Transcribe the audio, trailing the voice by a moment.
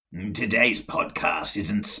Today's podcast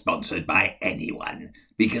isn't sponsored by anyone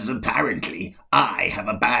because apparently I have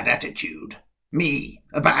a bad attitude. Me,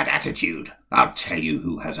 a bad attitude. I'll tell you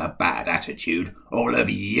who has a bad attitude. All of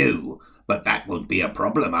you. But that won't be a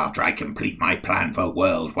problem after I complete my plan for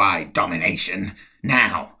worldwide domination.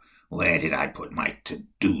 Now, where did I put my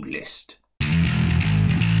to-do list?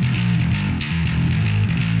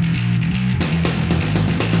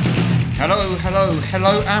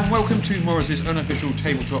 Hello, and welcome to Morris's unofficial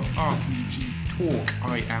tabletop RPG talk.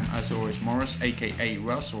 I am, as always, Morris, aka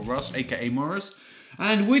Russ, or Russ, aka Morris,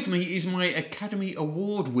 and with me is my Academy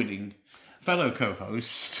Award-winning fellow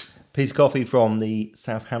co-host, Peter Coffey from the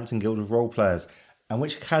Southampton Guild of Role Players. And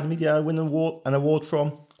which academy did I win an award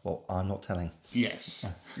from? Well, I'm not telling. Yes.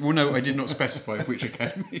 Well, no, I did not specify which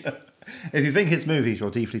academy. If you think it's movies,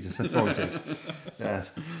 you're deeply disappointed.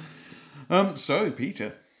 Yes. So,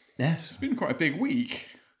 Peter. Yes. It's been quite a big week.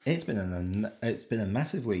 It's been a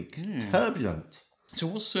massive week. Yeah. Turbulent. So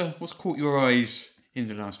what's caught your eyes in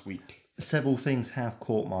the last week? Several things have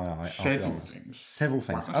caught my eye. Several things. Wow,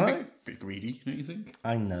 that's a bit greedy, don't you think?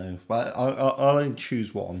 I know. But I'll only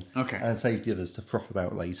choose one. Okay. And save the others to froth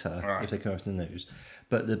about later if they come out in the news.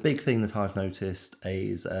 But the big thing that I've noticed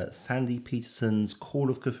is Sandy Peterson's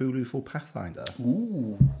Call of Cthulhu for Pathfinder.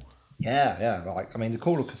 Ooh. Yeah. The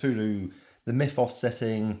Call of Cthulhu, the mythos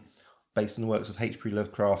setting, based on the works of H.P.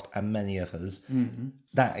 Lovecraft and many others,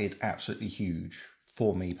 that is absolutely huge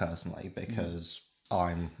for me personally because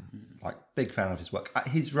I'm big fan of his work.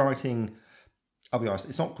 His writing, I'll be honest,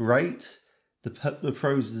 it's not great. The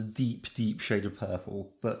prose is a deep shade of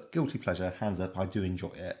purple, but guilty pleasure, hands up, I do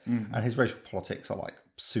enjoy it. And his racial politics are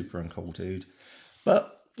super uncool, dude.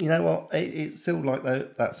 But you know what? It's still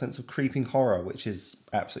that sense of creeping horror, which is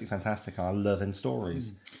absolutely fantastic. I love in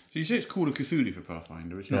stories. So you say it's Call of Cthulhu for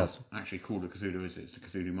Pathfinder. It's Yes. not actually Call of Cthulhu, is it? It's the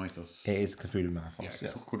Cthulhu mythos. It is Cthulhu Mythos. Yeah,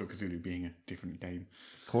 Yes. Call of Cthulhu being a different game.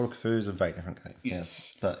 Call of Cthulhu is a very different game.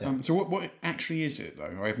 Yes. But yeah. So what actually is it,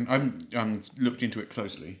 though? I haven't looked into it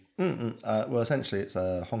closely. Well, essentially, it's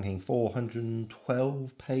a honking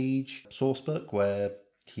 412-page source book where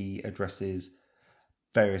he addresses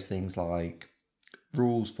various things like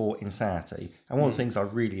rules for insanity. And one of the things I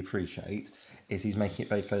really appreciate is he's making it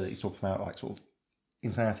very clear that he's talking about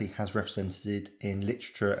insanity has represented in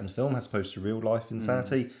literature and film as opposed to real life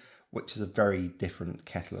insanity, which is a very different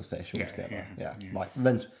kettle of fish altogether. Yeah.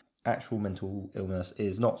 Actual mental illness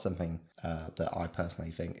is not something that I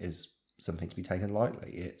personally think is something to be taken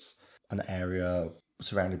lightly. It's an area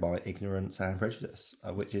surrounded by ignorance and prejudice,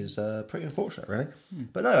 which is pretty unfortunate, really.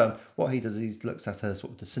 But no, what he does is he looks at a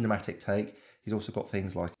sort of the cinematic take. He's also got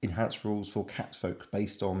things like enhanced rules for cat folk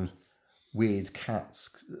based on weird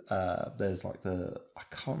cats. There's I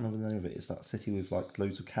can't remember the name of it. It's that city with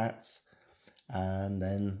loads of cats, and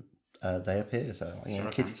then they appear. So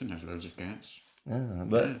Southampton has loads of cats. I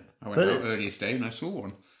went out earlier today and I saw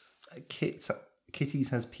one. Kitties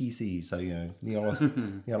has PCs, so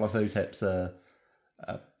Nyarlathotep's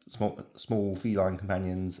small feline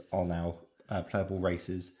companions are now playable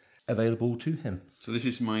races available to him. So this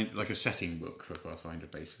is a setting book for Pathfinder,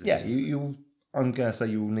 basically. Yeah, I'm going to say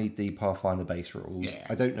you'll need the Pathfinder base rules. Yeah.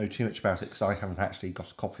 I don't know too much about it because I haven't actually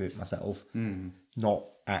got a copy of it myself. Not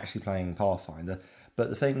actually playing Pathfinder.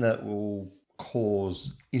 But the thing that will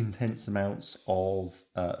cause intense amounts of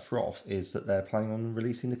froth is that they're planning on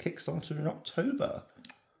releasing the Kickstarter in October.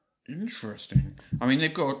 Interesting. I mean,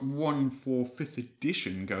 they've got one for 5th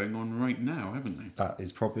edition going on right now, haven't they? That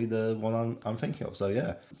is probably the one I'm thinking of. So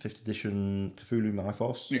yeah, 5th edition Cthulhu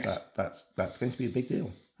Mythos. Yes. That's going to be a big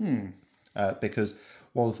deal. Because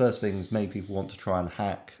one of the first things many people want to try and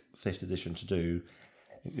hack 5th edition to do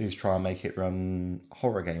is try and make it run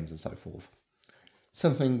horror games and so forth.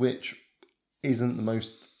 Something which isn't the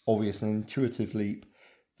most obvious and intuitive leap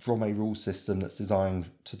from a rule system that's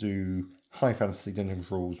designed to do high fantasy dungeon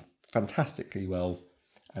crawls fantastically well,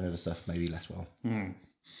 and other stuff maybe less well.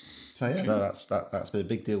 So yeah, that's been a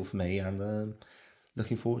big deal for me, and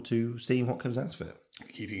looking forward to seeing what comes out of it.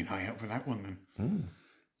 Keeping an eye out for that one then.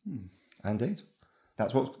 Indeed,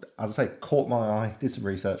 that's what, as I say, caught my eye. Did some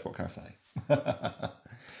research. What can I say?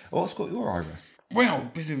 What's got your eye, Russ? Well,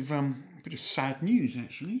 bit of sad news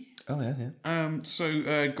actually. Oh yeah.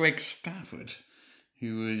 So Greg Stafford,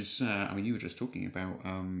 who was, you were just talking about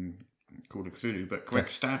Call of Cthulhu, but Greg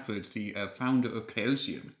Stafford, the founder of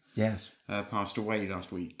Chaosium, Yes. Passed away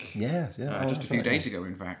last week. Yeah. Just a few days ago,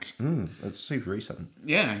 in fact. It's super recent.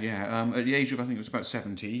 Yeah. At the age of, I think it was about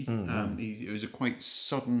 70. It was a quite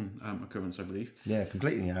sudden occurrence, I believe. Yeah,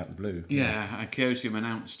 completely out of the blue. Yeah, Chaosium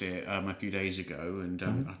announced it a few days ago, and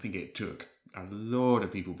I think it took a lot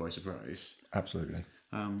of people by surprise. Absolutely.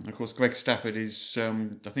 Of course, Greg Stafford is,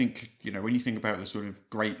 I think, when you think about the sort of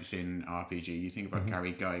greats in RPG, you think about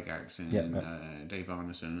Gary Gygax and Dave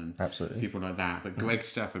Arneson and Absolutely. people like that. But Greg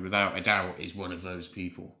Stafford, without a doubt, is one of those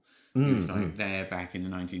people. He was like there back in the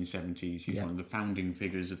 1970s. He's one of the founding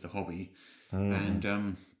figures of the hobby.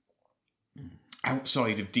 And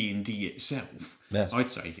outside of D&D itself,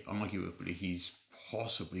 I'd say, arguably, he's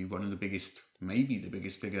possibly one of the biggest, maybe the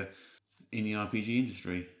biggest figure in the RPG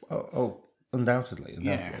industry. Undoubtedly.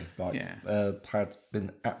 Yeah. Had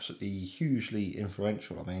been absolutely hugely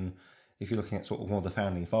influential. I mean, if you're looking at sort of one of the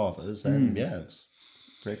founding fathers, then it's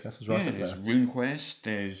Greg Stafford's right up there's there. RuneQuest,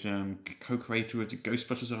 there's co-creator of the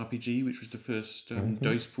Ghostbusters RPG, which was the first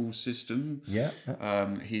dice pool system.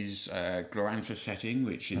 His Glorantha setting,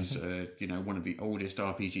 which is one of the oldest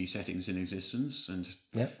RPG settings in existence, and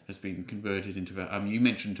has been converted into that. You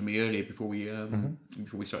mentioned to me earlier before we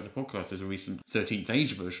started the podcast, there's a recent 13th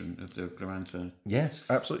Age version of the Glorantha. Yes,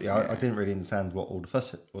 absolutely. I didn't really understand what all the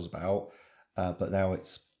fuss was about, but now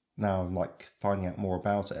I'm like finding out more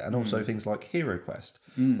about it, and also things like Hero Quest,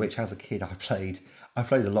 which as a kid I played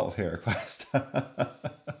a lot of Hero Quest,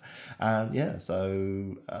 and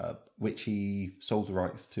which he sold the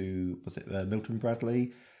rights to, was it Milton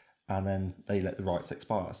Bradley, and then they let the rights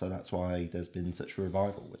expire, so that's why there's been such a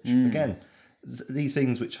revival. Which again, these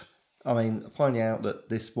things, which I mean, finding out that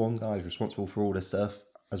this one guy is responsible for all this stuff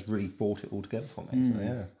has really brought it all together for me. So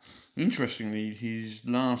yeah. Interestingly, his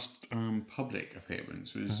last public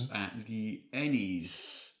appearance was at the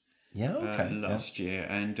Ennies last year,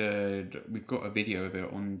 and we've got a video of it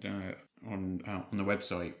on the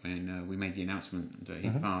website when we made the announcement that he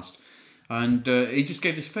passed, and he just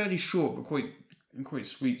gave this fairly short but quite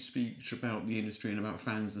sweet speech about the industry and about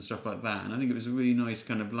fans and stuff like that, and I think it was a really nice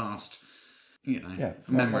kind of last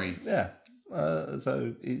memory.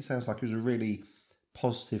 So it sounds like it was a really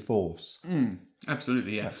positive force.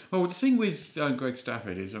 Absolutely, yeah. Well, the thing with Greg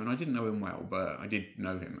Stafford is, I mean, I didn't know him well, but I did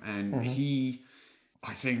know him. And he,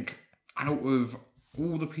 I think, out of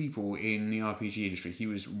all the people in the RPG industry, he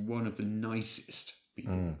was one of the nicest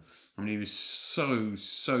people. I mean, he was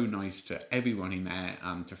so nice to everyone he met,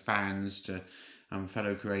 to fans, to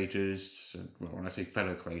fellow creators. Well, when I say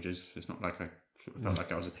fellow creators, it's not like I felt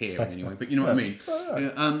like I was a peer anyway, but you know what I mean.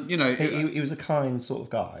 He was a kind sort of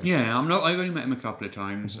guy. Yeah, I've only met him a couple of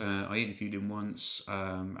times. I interviewed him once,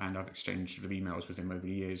 and I've exchanged sort of emails with him over the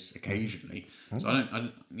years occasionally. So I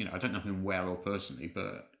don't know him well or personally,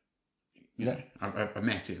 but I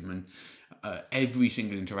met him, and every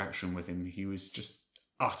single interaction with him, he was just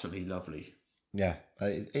utterly lovely. Yeah,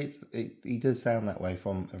 he does sound that way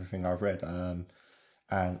from everything I've read, and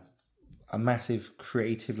a massive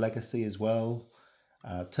creative legacy as well.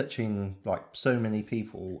 Touching like so many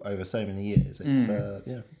people over so many years. It's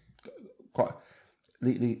quite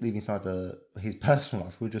leaving aside his personal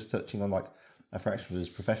life. We're just touching on like a fraction of his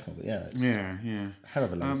professional, but hell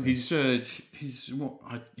of a legacy.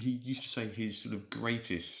 He used to say his sort of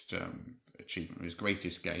greatest achievement, his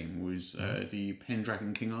greatest game was the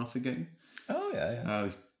Pendragon King Arthur game. Oh yeah.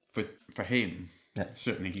 For him. Yeah.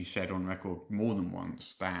 Certainly, he said on record more than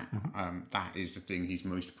once that that is the thing he's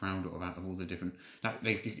most proud of out of all the different.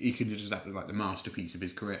 He considers that like the masterpiece of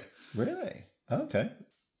his career. Really? Okay.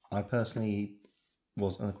 I personally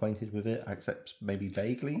was unacquainted with it, except maybe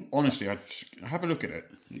vaguely. Honestly, I'd have a look at it.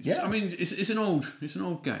 I mean, it's an old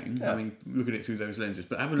game. Yeah. I mean, look at it through those lenses,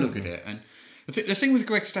 but have a look at it. And the thing with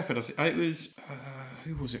Greg Stafford, it was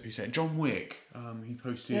who was it who said? John Wick. He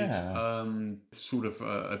posted sort of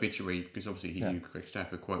obituary, because obviously he knew Greg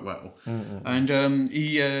Stafford quite well, and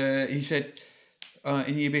he said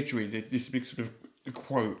in the obituary this big sort of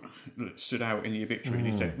quote that stood out in the obituary. And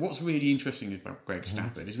he said, "What's really interesting about Greg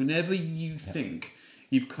Stafford is whenever you think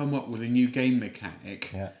you've come up with a new game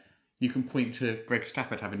mechanic." You can point to Greg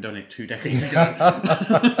Stafford having done it 2 decades ago.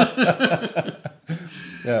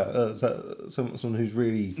 Someone who's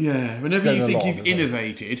really... Yeah, whenever you think you've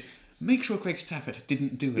innovated, make sure Greg Stafford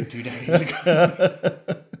didn't do it 2 decades ago.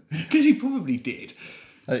 Because he probably did.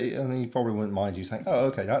 And he probably wouldn't mind you saying, oh,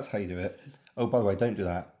 okay, that's how you do it. Oh, by the way, don't do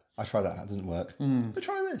that. I tried that, it doesn't work. But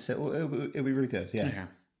try this, it'll be really good. Yeah.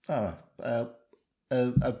 I don't know.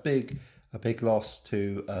 A big loss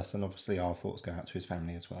to us, and obviously our thoughts go out to his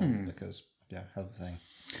family as well, because, hell of a thing.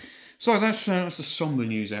 So that's the sombre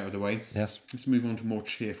news out of the way. Yes. Let's move on to more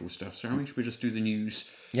cheerful stuff, shall we? Should we just do the news?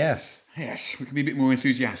 Yes. Yes, we can be a bit more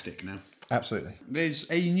enthusiastic now. Absolutely. There's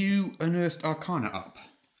a new Unearthed Arcana up.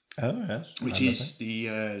 Oh, yes. Which is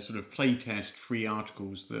the sort of playtest free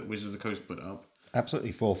articles that Wizards of the Coast put up.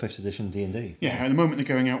 Absolutely, for 5th edition D&D. Yeah, at the moment they're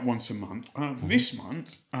going out once a month. This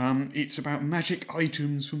month, it's about magic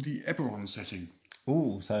items from the Eberron setting.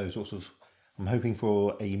 Ooh, so sort of, I'm hoping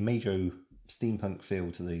for a major steampunk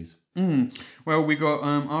feel to these. Well, we got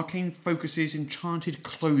Arcane focuses enchanted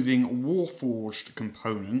clothing, warforged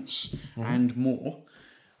components, and more.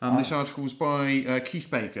 This article's by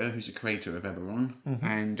Keith Baker, who's the creator of Eberron,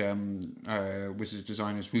 and Wizards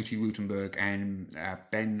designers Ruti Rutenberg and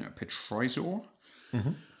Ben Petrizor.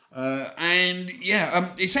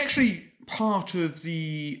 It's actually part of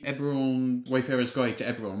the Eberron Wayfarer's Guide to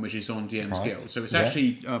Eberron, which is on DM's Guild. So it's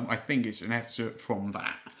actually, I think it's an excerpt from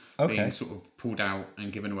that being sort of pulled out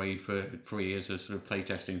and given away for free as a sort of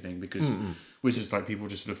playtesting thing, because Wizards like people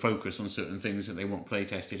just sort of focus on certain things that they want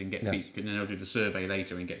playtested and get feedback, and then they'll do the survey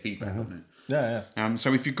later and get feedback on it. Yeah.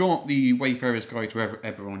 So if you've got the Wayfarer's Guide to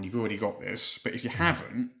Eberron, you've already got this. But if you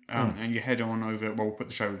haven't, and you head on over, well, we'll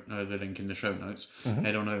put the link in the show notes.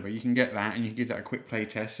 Head on over. You can get that, and you can give that a quick play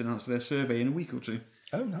test and answer their survey in a week or two.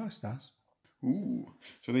 Oh, nice. Ooh,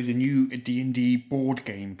 so there's a new D&D board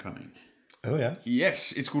game coming. Oh, yeah.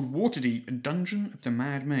 Yes, it's called Waterdeep Dungeon of the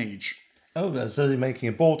Mad Mage. Oh, so they're making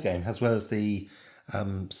a board game as well as the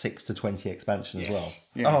 6 to 20 expansion as well.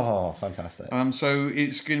 Yeah. Oh, fantastic. So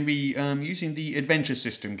it's going to be using the adventure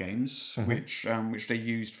system games, which they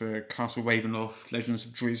used for Castle Ravenloft, Legends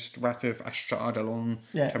of Drizzt, Wrath of Ashtar-Adalon,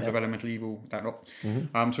 Temple of Elemental Evil, that lot.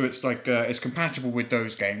 So it's like it's compatible with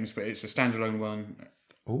those games, but it's a standalone one.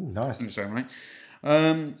 Oh, nice. In its own right.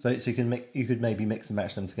 So you could maybe mix and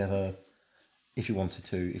match them together if you wanted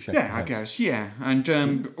to. If you Yeah, I guess. Yeah,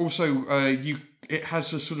 and also it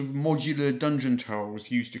has a sort of modular dungeon tiles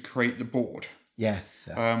used to create the board. Yes.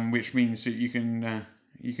 Which means that you can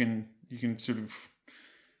sort of.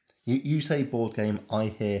 You say board game, I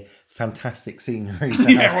hear fantastic scenery.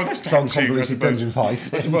 That's strong too, convoluted dungeon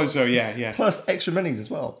fights. I suppose so. Yeah. Plus extra minis as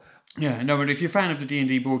well. Yeah, no, but if you're a fan of the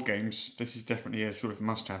D&D board games, this is definitely a sort of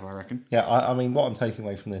must-have, I reckon. Yeah, I mean, what I'm taking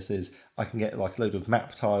away from this is I can get like a load of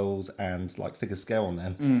map tiles and like figure scale on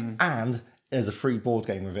them, and there's a free board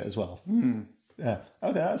game with it as well. Yeah,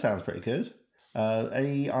 okay, that sounds pretty good.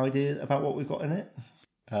 Any idea about what we've got in it?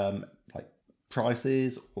 Like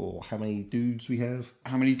prices or how many dudes we have?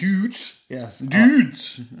 How many dudes? Yes,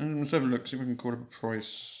 dudes. Let's have a look. See if I can call up a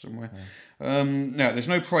price somewhere. No, there's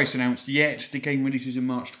no price announced yet. The game releases in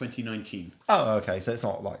March 2019. Oh, okay. So it's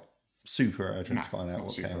not like super urgent to find out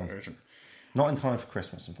what's going on. Urgent. Not in time for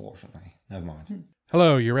Christmas, unfortunately. Never mind.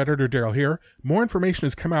 Hello, your editor Daryl here. More information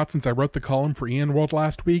has come out since I wrote the column for Ian World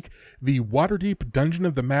last week. The Waterdeep Dungeon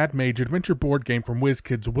of the Mad Mage adventure board game from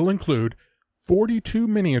WizKids will include 42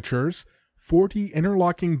 miniatures, 40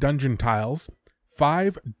 interlocking dungeon tiles,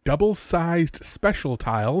 5 double-sized special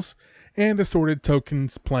tiles, and assorted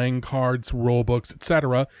tokens, playing cards, rulebooks,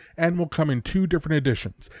 etc., and will come in 2 different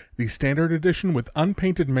editions. The standard edition with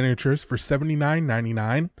unpainted miniatures for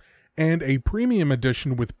 $79.99, and a premium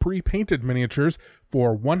edition with pre-painted miniatures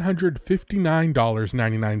for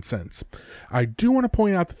 $159.99. I do want to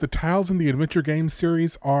point out that the tiles in the Adventure Games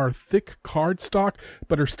series are thick cardstock,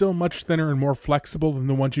 but are still much thinner and more flexible than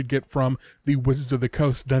the ones you'd get from the Wizards of the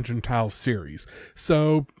Coast Dungeon Tiles series.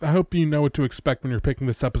 So I hope you know what to expect when you're picking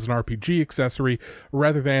this up as an RPG accessory,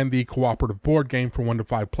 rather than the cooperative board game for 1 to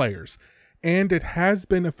 5 players. And it has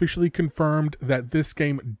been officially confirmed that this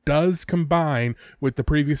game does combine with the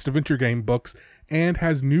previous adventure game books and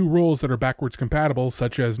has new rules that are backwards compatible,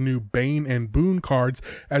 such as new Bane and Boon cards,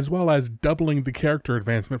 as well as doubling the character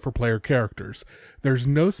advancement for player characters. There's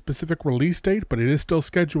no specific release date, but it is still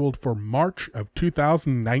scheduled for March of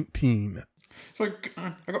 2019. So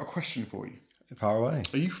I got a question for you. Far away.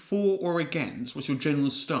 Are you for or against? What's your general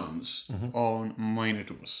stance on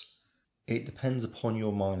Minotaurs? It depends upon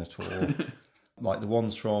your Minotaur. Like the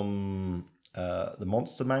ones from the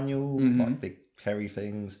Monster Manual, like big hairy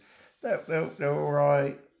things, they're all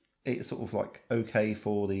right. It's sort of like okay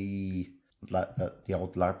for the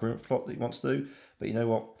old labyrinth plot that you want to do. But you know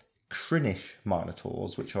what? Crinnish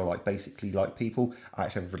Minotaurs, which are like basically like people, I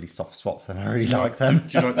actually have a really soft spot for them. I really like them.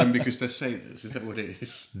 Do you like them because they're sailors? Is that what it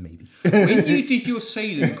is? Maybe. When you did your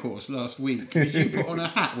sailing course last week, did you put on a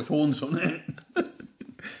hat with horns on it?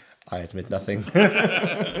 I admit nothing.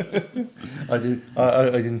 I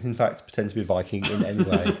didn't, in fact, pretend to be a Viking in any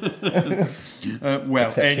way.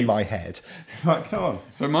 Except in my head. Right, come on.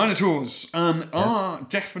 So Minotaurs are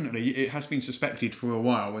definitely, it has been suspected for a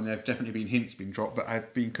while, and there have definitely been hints being dropped, but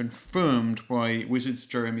have been confirmed by Wizards'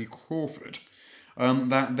 Jeremy Crawford,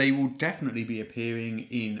 that they will definitely be appearing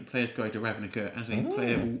in Player's Guide to Ravnica as a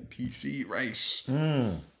playable PC race.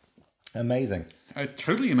 Amazing.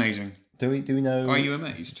 Totally amazing. Do we know? Are you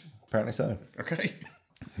amazed? Apparently so. Okay.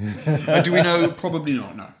 Do we know? Probably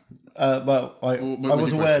not, no. Well, I what was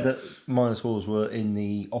was your aware that Minotaurs were in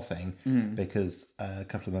the offing because a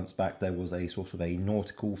couple of months back there was a sort of a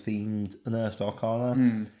nautical themed Unearthed Arcana.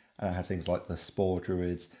 And it had things like the Spore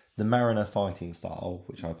Druids, the Mariner fighting style,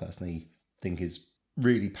 which I personally think is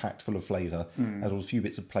really packed full of flavour, as well as a few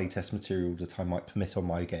bits of playtest material that I might permit on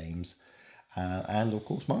my games. And of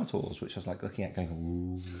course Minotaurs, which I was like looking at going,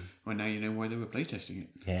 ooh. Well, now you know why they were playtesting it.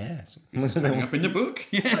 Yes. It's coming up in the book.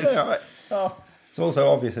 Yes. Yeah, right. Oh, it's also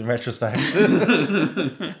obvious in retrospect.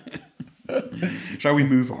 Shall we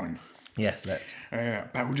move on? Yes, let's.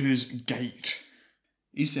 Baldur's Gate.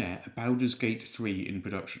 Is there a Baldur's Gate 3 in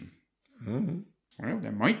production? Well,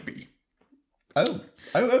 there might be. Oh,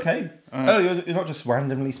 okay. You're not just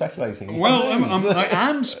randomly speculating. Well, I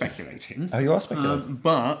am speculating. Oh, you are speculating.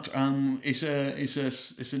 But it's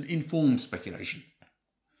an informed speculation.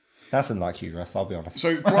 That's unlike you, Russ, I'll be honest.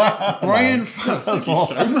 So, Brian, thank you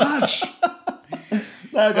so much.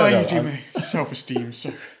 No, you do me self-esteem.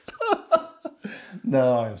 So,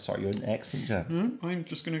 no, I'm sorry, you're an excellent gentleman. I'm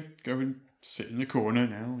just going to go and sit in the corner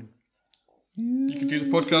now. And you can do the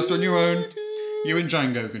podcast on your own. You and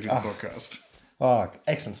Django can do the podcast. Oh,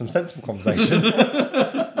 excellent. Some sensible conversation.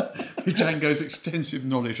 Django's extensive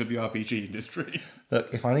knowledge of the RPG industry.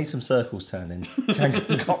 Look, if I need some circles turning,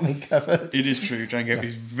 Django's got me covered. It is true. Django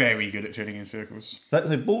is very good at turning in circles.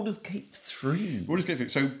 So Baldur's Gate 3. Baldur's Gate 3.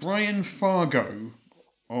 So Brian Fargo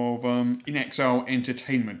of In Exile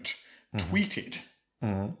Entertainment tweeted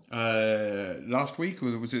last week,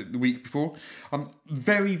 or was it the week before?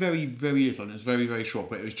 Very, very, very little, and it's very, very short,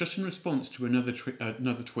 but it was just in response to another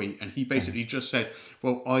tweet, and he basically just said,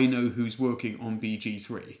 well, I know who's working on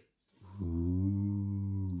BG3.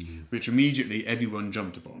 Which immediately everyone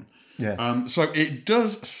jumped upon. Yeah. So it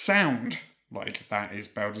does sound like that is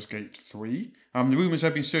Baldur's Gate 3. The rumours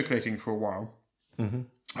have been circulating for a while.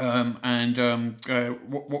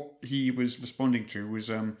 What he was responding to was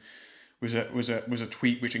a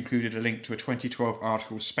tweet which included a link to a 2012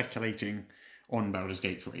 article speculating on Baldur's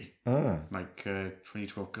Gate 3. Like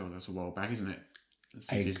 2012, God, that's a while back, isn't it?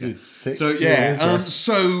 A good 6 so years.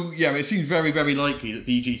 It seems very, very likely that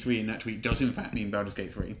BG3 in that tweet does in fact mean Baldur's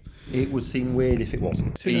Gate 3. It would seem weird if it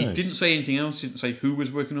wasn't. He didn't say anything else. He didn't say who was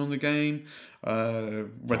working on the game,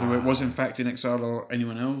 whether it was in fact In Exile or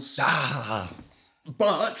anyone else.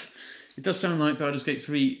 But it does sound like Baldur's Gate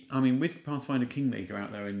 3, I mean, with Pathfinder Kingmaker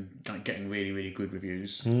out there and like, getting really, really good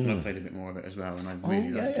reviews. And I've played a bit more of it as well, and I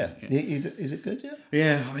really like it. Is it good, yeah?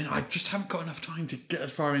 Yeah, I mean, I just haven't got enough time to get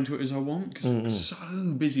as far into it as I want because I'm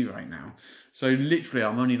so busy right now. So literally,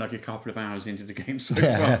 I'm only like a couple of hours into the game so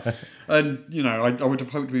far. And, you know, I would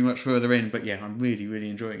have hoped to be much further in, but yeah, I'm really, really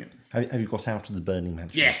enjoying it. Have you got out of the Burning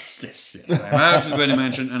Mansion? Yes. I am out of the Burning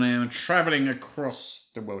Mansion and I am travelling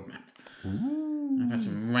across the world map. I've had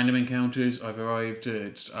some random encounters. I've arrived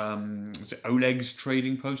at Oleg's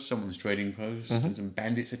trading post, someone's trading post, and some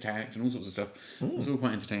bandits attacked and all sorts of stuff. It's all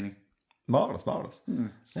quite entertaining. Marvellous.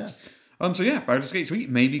 Yeah. So yeah, Baldur's Gate 3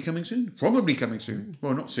 may be coming soon. Probably coming soon.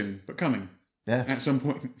 Well, not soon, but coming. Yeah. At some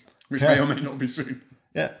point, which may or may not be soon.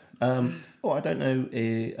 Yeah. I don't know,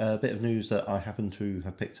 a bit of news that I happen to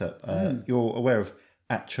have picked up. You're aware of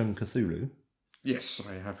Achtung Cthulhu? Yes,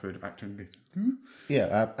 I have heard of Achtung.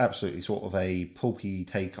 Yeah, absolutely. Sort of a pulpy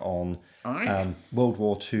take on World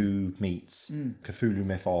War II meets Cthulhu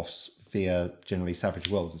mythos via generally Savage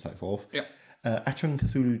Worlds and so forth. Yeah. Achtung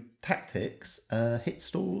Cthulhu Tactics hit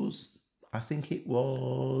stores, I think it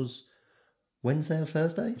was Wednesday or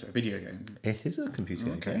Thursday. It's a video game. It is a computer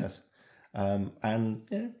game, yes. And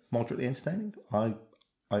yeah, moderately entertaining. I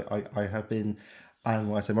have been, and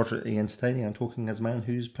when I say moderately entertaining, I'm talking as a man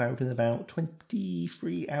who's ploughed in about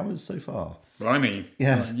 23 hours so far. Blimey.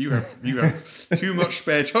 Yes. You have too much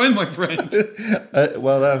spare time, my friend.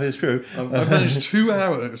 Well, that is true. I've managed 2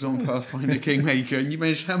 hours on Pathfinder Kingmaker, and you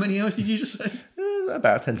managed how many hours did you just say?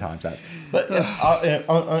 About 10 times that. But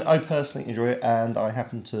I personally enjoy it, and I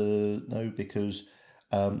happen to know because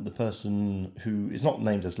the person who is not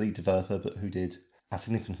named as lead developer, but who did a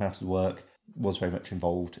significant amount of the work, was very much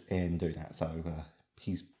involved in doing that. So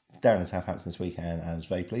he's down in Southampton this weekend and is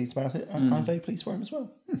very pleased about it. And I'm very pleased for him as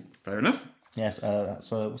well. Fair enough. Yes, that's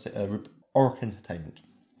for, Oric Entertainment.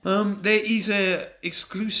 There is a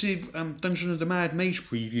exclusive Dungeon of the Mad Mage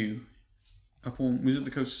preview up on Wizard of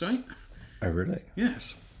the Coast site. Oh, really?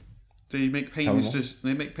 Yes. They make pains to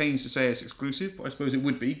say it's exclusive, but I suppose it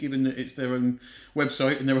would be, given that it's their own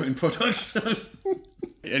website and their own product. So.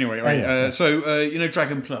 Anyway,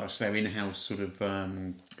 Dragon Plus, their in-house sort of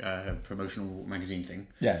promotional magazine thing.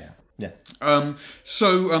 Yeah. Yeah.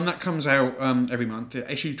 That comes out every month.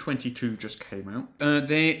 Issue 22 just came out.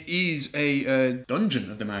 There is a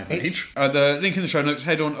Dungeon of the Mad Mage. The link in the show notes.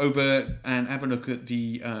 Head on over and have a look at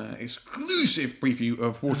the exclusive preview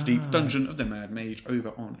of Waterdeep Dungeon of the Mad Mage over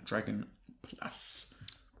on Dragon Plus.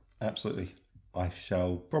 Absolutely. I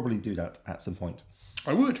shall probably do that at some point.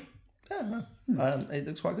 I would. Yeah, it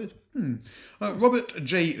looks quite good. Robert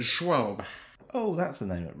J. Schwab. Oh, that's a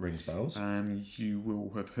name that rings bells. You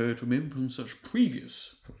will have heard from him from such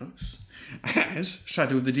previous products as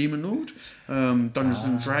Shadow of the Demon Lord, Dungeons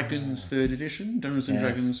and Dragons 3rd edition, Dungeons and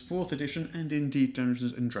Dragons 4th edition, and indeed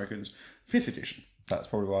Dungeons and Dragons 5th edition. That's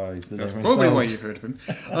probably why. That's probably why you've heard of him.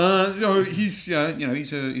 He's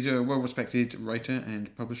a well-respected writer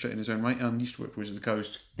and publisher in his own right. Used to work for Wizards of the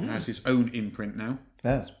Coast. Has his own imprint now.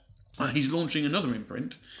 Yes. He's launching another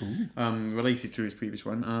imprint related to his previous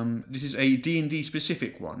one. This is a D&D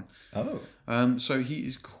specific one. Oh. So he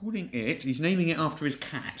is calling it. He's naming it after his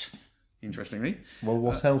cat. Interestingly. Well,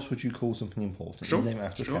 what else would you call something important? Sure. Name it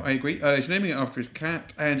after Sure. cat. I agree. He's naming it after his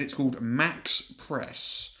cat, and it's called Max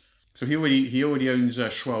Press. So he already owns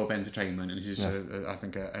Schwab Entertainment, and this is I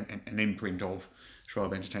think an imprint of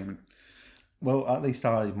Schwab Entertainment. Well, at least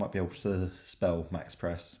I might be able to spell Max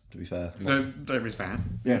Press, to be fair. There is that.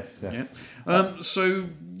 Yes.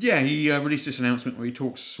 Yeah. He released this announcement where he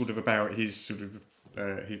talks sort of about his sort of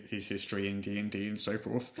his history in D&D and so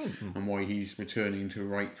forth, and why he's returning to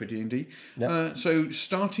write for D&D. Yep. So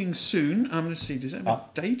starting soon. Let's see. Does that have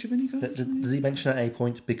a date of any kind? Does he mention at a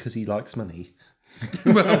point because he likes money?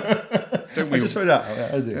 Don't we all? Just throw that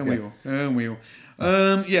out. I do. Don't we all?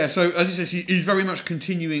 So as he says, he's very much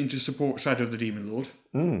continuing to support Shadow of the Demon Lord.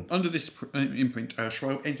 Under this imprint,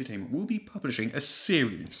 Schwab Entertainment will be publishing a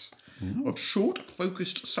series of short,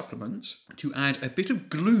 focused supplements to add a bit of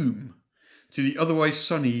gloom to the otherwise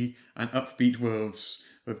sunny and upbeat worlds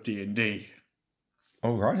of D&D.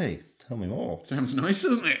 Alrighty, tell me more. Sounds nice,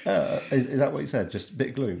 doesn't it? Is that what he said? Just a bit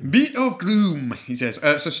of gloom? Bit of gloom, he says.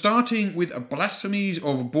 So starting with Blasphemies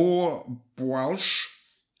of Bor Bwalsh,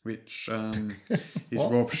 which is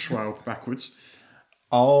Rob Schwab backwards.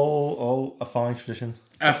 Oh, a fine tradition.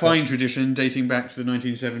 A fine tradition dating back to the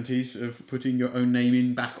 1970s of putting your own name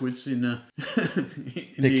in backwards in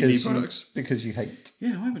D&D products. Because you hate.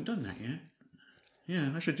 Yeah, I haven't done that yet. Yeah,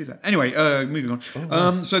 I should do that. Anyway, moving on.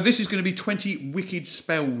 Nice. So this is going to be 20 wicked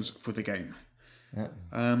spells for the game. Yeah.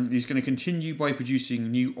 He's going to continue by producing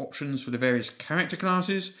new options for the various character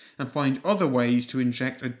classes and find other ways to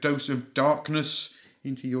inject a dose of darkness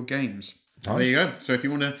into your games. Nice. There you go. So if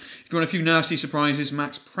you want a few nasty surprises,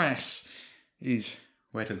 Max Press is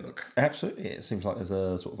where to look. Absolutely. It seems like there's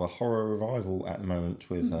a sort of a horror revival at the moment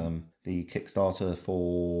with the Kickstarter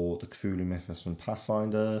for the Cthulhu Mythos and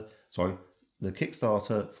Pathfinder. Sorry, the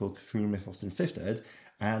Kickstarter for Cthulhu Mythos and 5th Ed,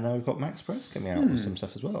 and now we've got Max Press coming out with some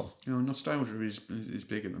stuff as well. Nostalgia is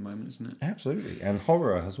big at the moment, isn't it? Absolutely, and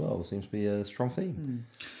horror as well seems to be a strong theme.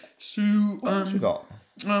 So, what else we got?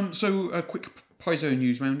 So a quick Paizo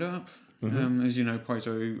news roundup. As you know,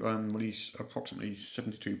 Paizo release approximately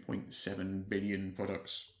 72.7 billion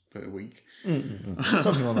products per week.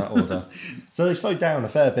 Something on that order. So they've slowed down a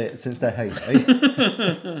fair bit since their heyday.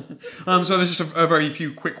 So there's just a very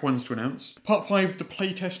few quick ones to announce. Part 5 of the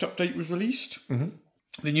playtest update was released.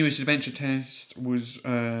 The newest adventure test was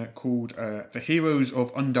called The Heroes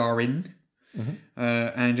of Undarin.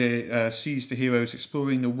 And it sees the heroes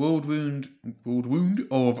exploring the world wound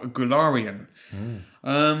of Golarion.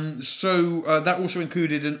 So that also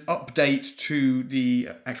included an update to the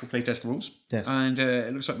actual playtest rules. Yes. And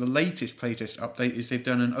it looks like the latest playtest update is they've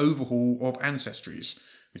done an overhaul of Ancestries,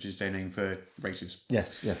 which is their name for races.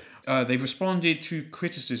 Yes, yeah. They've responded to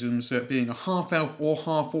criticisms that being a half-elf or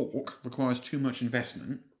half-orc requires too much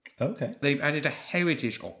investment. Okay. They've added a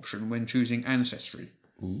heritage option when choosing Ancestry.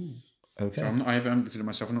 Ooh. Okay. So I haven't looked at it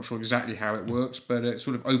myself. I'm not sure exactly how it works, but it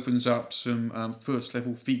sort of opens up some first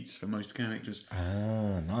level feats for most characters.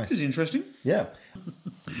 Ah, nice. This is interesting. Yeah.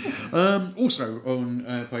 Also on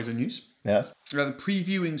Paizo News, Yes.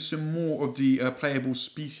 previewing some more of the playable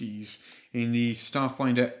species in the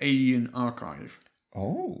Starfinder Alien Archive.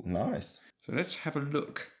 Oh, nice. So let's have a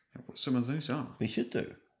look at what some of those are. We should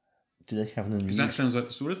do. Do they have them? Because that sounds like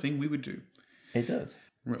the sort of thing we would do. It does.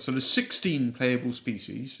 Right, so there's 16 playable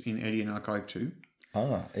species in Alien Archive 2.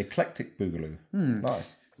 Ah, eclectic boogaloo.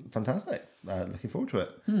 Nice. Fantastic. Looking forward to it.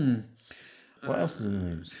 What else is in the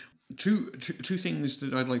news? Two things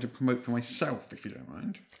that I'd like to promote for myself, if you don't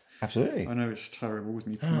mind. Absolutely. I know it's terrible with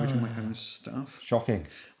me promoting my own stuff. Shocking.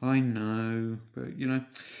 I know, but you know.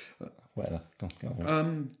 Whatever. Go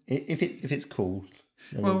on. If it's cool,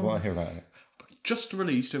 we want to hear about it. Just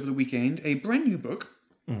released over the weekend a brand new book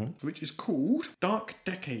which is called Dark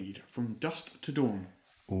Decade, From Dusk to Dawn.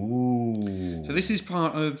 Ooh. So this is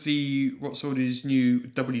part of the Rotsword's new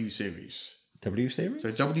W series. W series?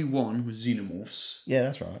 So W1 was Xenomorphs. Yeah,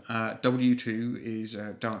 that's right. W2 is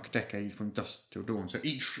Dark Decade, From Dusk Till Dawn. So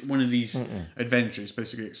each one of these adventures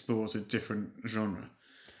basically explores a different genre.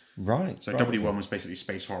 Right. So right. W1 was basically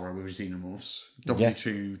space horror with Xenomorphs.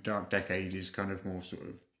 W2 Dark Decade is kind of more sort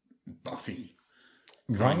of Buffy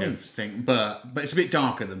kind of thing, but it's a bit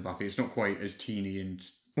darker than Buffy. It's not quite as teeny and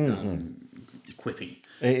quippy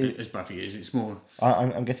as Buffy is. It's more.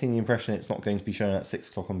 I'm getting the impression it's not going to be shown at 6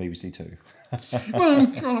 o'clock on BBC Two. Well,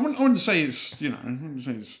 I wouldn't say it's I wouldn't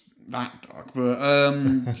say it's that dark, but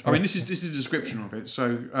I mean this is the description of it.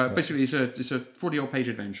 So basically, it's a 40-odd page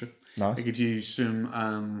adventure. Nice. It gives you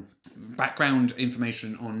some background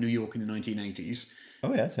information on New York in the 1980s.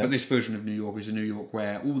 Oh yes. Yeah. But this version of New York is a New York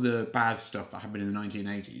where all the bad stuff that happened in the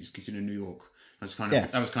 1980s gives you in New York.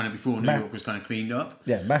 That was kind of before New York was kind of cleaned up.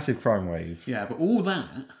 Yeah, massive crime wave. Yeah, but all that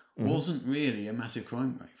wasn't really a massive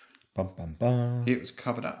crime wave. Bum bum bum. It was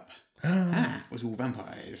covered up. It was all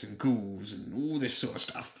vampires and ghouls and all this sort of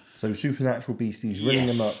stuff. So supernatural beasties running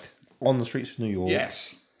amok on the streets of New York.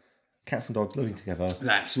 Yes. Cats and dogs living together.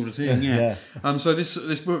 That sort of thing, yeah. So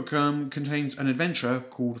this book contains an adventure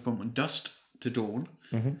called From Dusk to Dawn.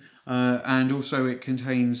 And also it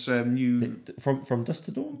contains new... From dusk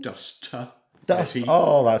to dawn? Dust. Dust.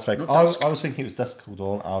 Oh, that's fake. I dusk. was thinking it was dusk till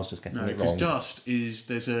dawn. I was just getting it because wrong. dust is...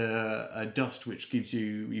 There's a dust which gives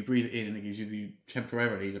you breathe it in and it gives you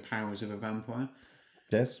temporarily the powers of a vampire.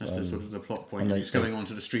 Yes. That's the sort of the plot point. And it's going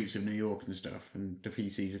onto the streets of New York and stuff, and the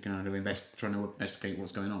PCs are kind of trying to investigate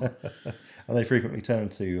what's going on. And they frequently turn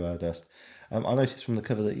to dust. I noticed from the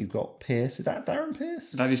cover that you've got Pierce. Is that Darren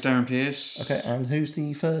Pierce? That is Darren Pierce. Okay, and who's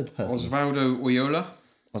the third person? Osvaldo Oyola.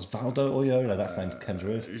 Osvaldo Oyola. That's named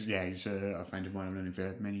Kendra. Yeah, he's a friend of mine. I've known him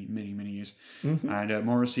for many years. And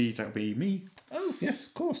Morrissey, that'll be me. Oh, yes,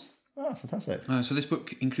 of course. Ah, fantastic. So this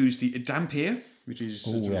book includes the Dampier, which is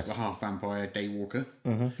sort of the half-vampire daywalker,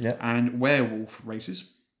 and werewolf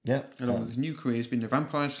races. Yeah. Along with his new careers being the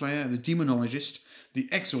Vampire Slayer, the Demonologist, the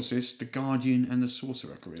Exorcist, the Guardian, and the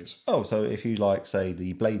Sorcerer careers. Oh, so if you like, say,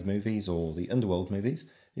 the Blade movies or the Underworld movies,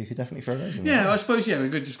 you could definitely throw those in there. Yeah, I suppose, a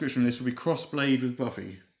good description of this would be cross-Blade with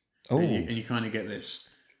Buffy. Oh. And you kind of get this.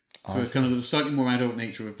 So it's kind of the slightly more adult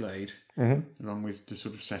nature of Blade, along with the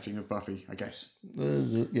sort of setting of Buffy, I guess.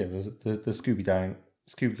 The Scooby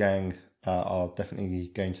Gang are definitely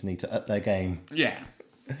going to need to up their game. Yeah,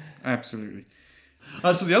 absolutely.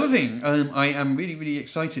 So the other thing I am really, really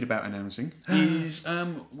excited about announcing is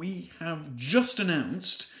we have just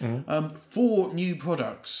announced 4 new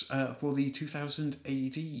products for the 2000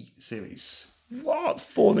 AD series. What?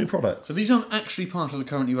 4 new products? So these aren't actually part of the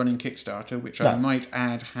currently running Kickstarter, which I might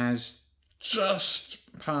add has just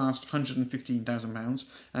passed £115,000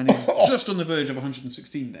 and is just on the verge of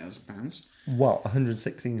 £116,000. What?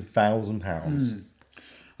 £116,000?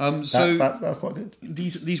 So that's quite good.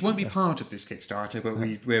 These won't be part of this Kickstarter, but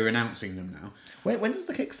we're announcing them now. When does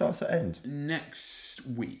the Kickstarter end? Next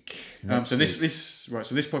week. So this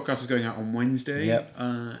podcast is going out on Wednesday. Yep.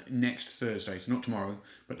 Next Thursday, so not tomorrow,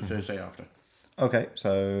 but the Thursday after. Okay,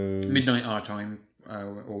 so Midnight our time,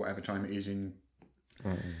 or whatever time it is in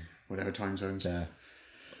whatever time zones. Yeah.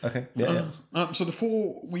 Okay. Yeah. So the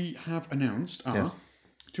 4 we have announced are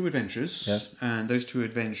 2 adventures, and those 2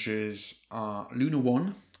 adventures are Luna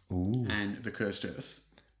 1 and The Cursed Earth.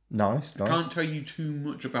 Nice. I can't tell you too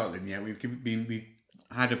much about them yet. We've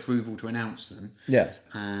had approval to announce them. Yeah.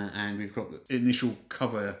 And we've got the initial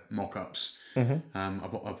cover mock-ups up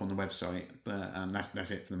on the website, but that's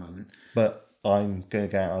it for the moment. But I'm going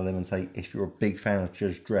to go out on a limb and say, if you're a big fan of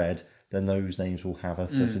Judge Dredd, then those names will have a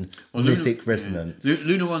certain mythic resonance. Yeah.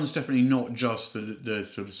 Luna 1's definitely not just the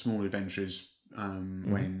sort of small adventures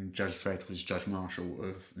when Judge Dredd was Judge Marshall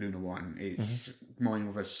of Luna 1. It's more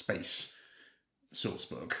of a space source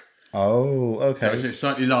book. Oh, okay. So it's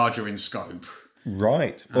slightly larger in scope.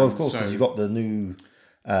 Right. Well, of course, because you've got the new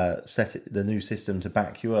the new system to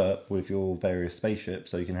back you up with your various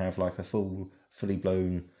spaceships, so you can have like a fully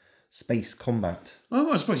blown space combat.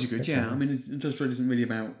 Oh, I suppose you could, yeah. I mean, Judge Dredd isn't really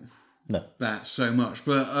about that so much,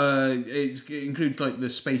 but it includes like the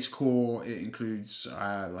Space Corps, it includes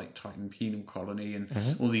like Titan Penal Colony and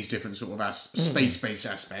all these different sort of space-based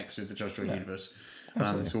aspects of the Judge Dredd universe.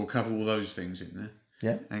 So we'll cover all those things in there.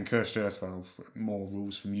 Yeah. And Cursed Earth, well, more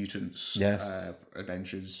rules for mutants,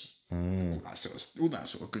 adventures, all that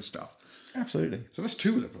sort of good stuff. Absolutely. So that's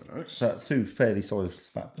 2 of the products. So that's 2 fairly solid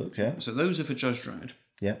fat books, yeah. So those are for Judge Dredd.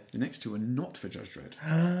 Yeah. The next 2 are not for Judge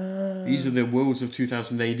Dredd. These are the Worlds of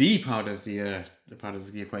 2000 AD part of the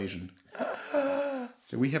equation.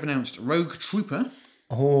 So we have announced Rogue Trooper.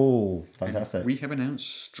 Oh, fantastic. We have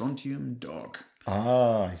announced Strontium Dog.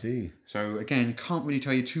 Ah, I see. So again, can't really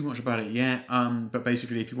tell you too much about it yet. But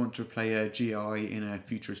basically, if you want to play a GI in a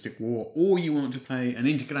futuristic war, or you want to play an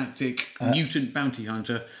intergalactic mutant bounty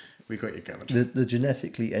hunter, we got you covered. The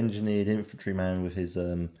genetically engineered infantryman with his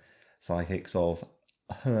psychics of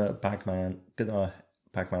Bagman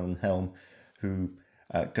and Helm, who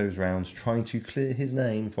goes around trying to clear his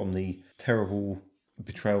name from the terrible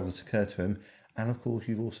betrayal that occurred to him. And of course,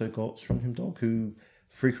 you've also got Strontium Dog, who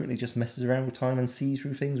frequently just messes around with time and sees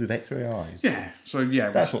through things with X-ray eyes. Yeah, so yeah.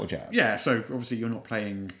 That sort of jazz. Yeah, so obviously you're not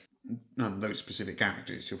playing those specific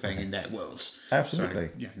characters, you're playing in their worlds. Absolutely.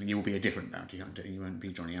 So, yeah, you will be a different bounty hunter, you won't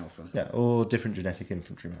be Johnny Alpha. Yeah, or different genetic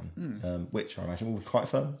infantryman, which I imagine will be quite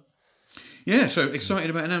fun. Yeah, so excited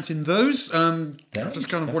about announcing those. Yeah, Just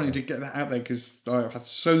kind of wanting to get that out there because I had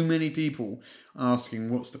so many people asking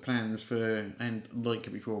what's the plans for, and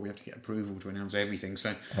like before, we have to get approval to announce everything.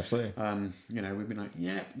 So, Absolutely. we've been like,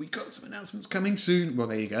 yeah, we got some announcements coming soon. Well,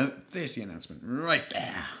 there you go. There's the announcement right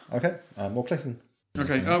there. Okay, more clicking.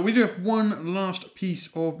 Okay, we do have one last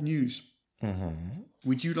piece of news. Mm-hmm.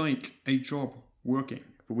 Would you like a job working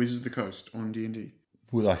for Wizards of the Coast on D&D?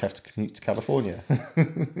 Will I have to commute to California?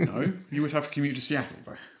 No, you would have to commute to Seattle,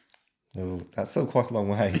 though. Oh, that's still quite a long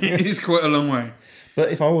way. It is quite a long way.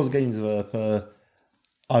 But if I was a game developer,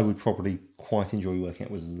 I would probably quite enjoy working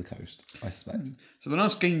at Wizards of the Coast, I suspect. So the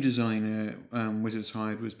last game designer Wizards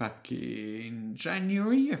hired was back in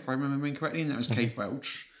January, if I remember correctly, and that was Kate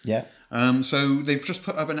Welch. Yeah. So they've just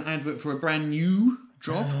put up an advert for a brand new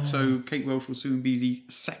job. So Kate Welch will soon be the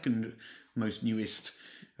second most newest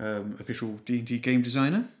official D&D game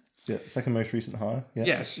designer. Yeah, second most recent hire. Yeah.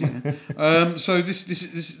 Yes. Yeah. So this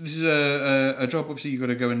is a job. Obviously, you've got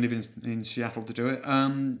to go and live in Seattle to do it.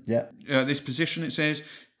 Yeah. This position, it says,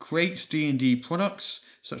 creates D&D products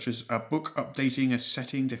such as a book updating a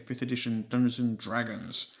setting to 5th edition Dungeons and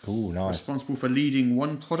Dragons. Ooh, nice. Responsible for leading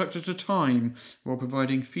one product at a time while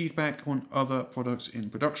providing feedback on other products in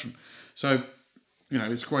production. So,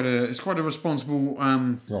 it's quite a responsible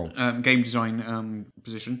game design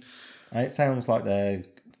position. It sounds like they're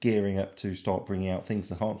gearing up to start bringing out things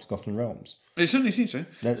that aren't Forgotten Realms. It certainly seems so.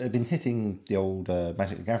 They've been hitting the old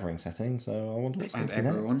Magic the Gathering setting, so I wonder what's going And to be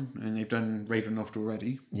next. Eberron, and they've done Ravenloft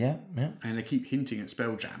already. Yeah. And they keep hinting at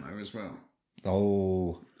Spelljammer as well.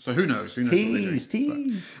 Oh. So who knows? Who knows what they do?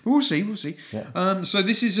 Tease. But we'll see. Yeah. So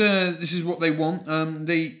this is what they want.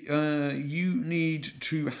 You need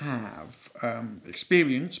to have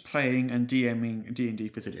experience playing and DMing D&D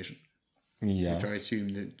 5th edition. Yeah. Which I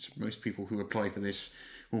assume that most people who apply for this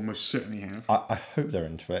will most certainly have. I hope they're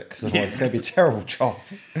into it, because otherwise it's going to be a terrible job.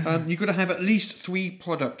 You've got to have at least 3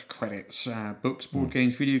 product credits, books, board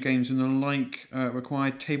games, video games, and the like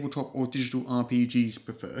required, tabletop or digital RPGs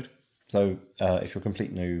preferred. So if you're a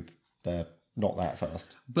complete noob, they're not that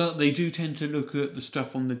fast. But they do tend to look at the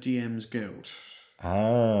stuff on the DM's Guild.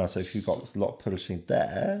 Ah, so if you've got a lot of publishing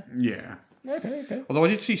there... Yeah. Okay. Although I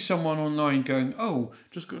did see someone online going,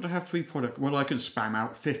 just got to have 3 products. Well, I can spam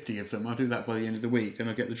out 50 of them. I'll do that by the end of the week, then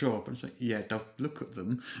I'll get the job. And it's like, yeah, don't look at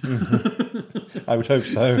them. I would hope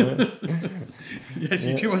so. Yes,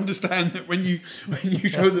 you do understand that when you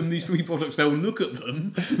show them these 3 products, they'll look at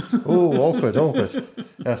them. Oh, awkward.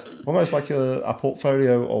 Yes, almost like a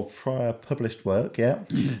portfolio of prior published work, yeah.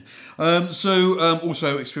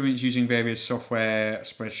 Also experience using various software,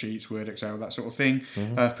 spreadsheets, Word, Excel, that sort of thing.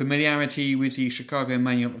 Familiarity with the Chicago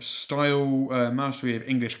Manual of Style, mastery of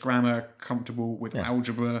English grammar, comfortable with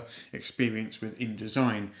algebra, experience with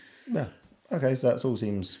InDesign. Yeah. Okay, so that all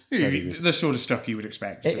seems... The sort of stuff you would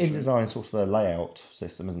expect. InDesign is sort of a layout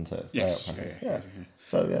system, isn't it? Yes. Yeah.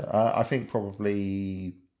 So, I think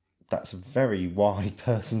probably that's a very wide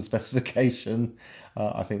person specification.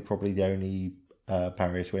 I think probably the only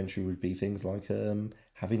barrier to entry would be things like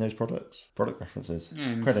having those product references,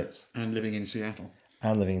 credits. And living in Seattle.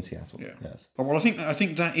 And living in Seattle, Yeah. yes. Well, I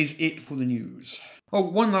think that is it for the news. Oh,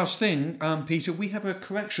 one last thing, Peter. We have a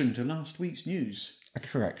correction to last week's news. A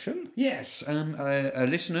correction? Yes, a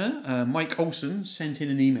listener, Mike Olson, sent in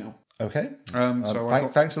an email. Okay.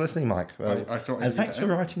 Thanks for listening, Mike. And thanks for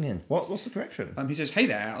writing in. What's the correction? He says, hey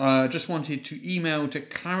there, just wanted to email to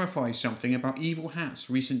clarify something about Evil Hat's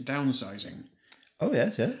recent downsizing. Oh,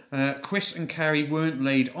 yes, yeah. Chris and Carrie weren't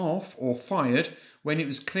laid off or fired. When it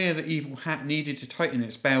was clear that Evil Hat needed to tighten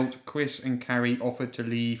its belt, Chris and Carrie offered to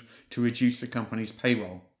leave to reduce the company's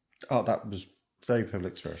payroll. Oh, that was very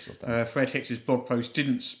public spirited of them. Fred Hicks's blog post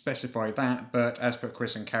didn't specify that, but as per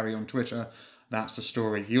Chris and Carrie on Twitter, that's the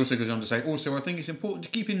story. He also goes on to say, I think it's important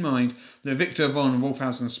to keep in mind that Victor von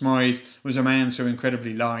Wolfhausen Smythe was a man so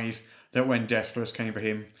incredibly lithe that when Death first came for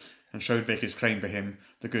him and showed Vic his claim for him,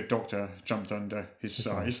 the good doctor jumped under his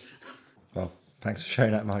size. Well, thanks for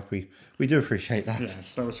sharing that, Mike. We do appreciate that.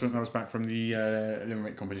 Yes, that was back from the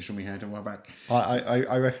Limerick competition we had a while back.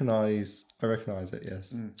 I recognise it.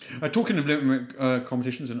 Yes. Talking of Limerick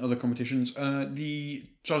competitions and other competitions, the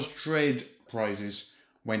Judge Dredd prizes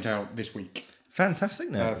went out this week. Fantastic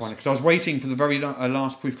news. Because I was waiting for the very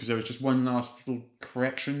last proof because there was just one last little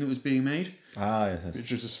correction that was being made, Yes.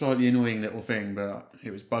 which was a slightly annoying little thing, but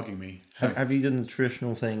it was bugging me. So, Have you done the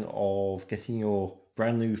traditional thing of getting your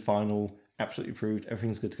brand new final, absolutely approved,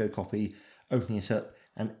 everything's good to go copy, opening it up,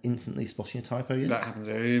 and instantly spotting a typo yet? that happens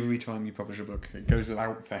every time you publish a book. It goes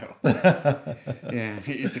without fail. Yeah, it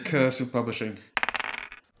is the curse of publishing.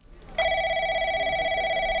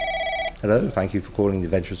 Hello, thank you for calling the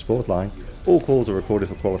Adventure Support line. All calls are recorded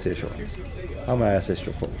for quality assurance. How may I assist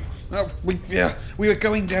your call? We were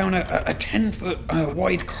going down a 10-foot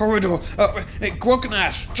wide corridor.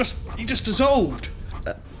 Grognash he just dissolved.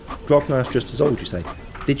 Grognash just dissolved, you say?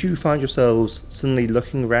 Did you find yourselves suddenly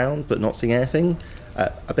looking around but not seeing anything?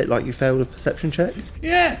 A bit like you failed a perception check?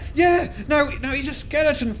 Yeah. No, he's a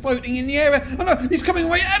skeleton floating in the air. Oh no, he's coming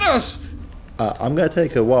right at us. I'm going to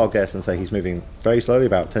take a wild guess and say he's moving very slowly,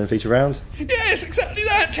 about 10 feet around. Yes, exactly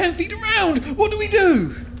that. 10 feet around. What do we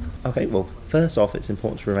do? Okay, well, first off, it's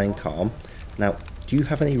important to remain calm. Now, do you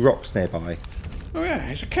have any rocks nearby? Oh yeah,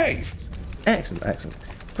 it's a cave. Excellent.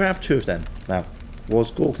 Grab 2 of them. Now,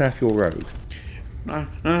 was Gorgnaf your rogue? No,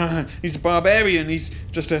 he's the barbarian. He's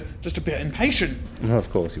just a bit impatient. Well,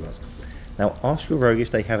 of course he was. Now, ask your rogue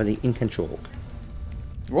if they have any ink and chalk.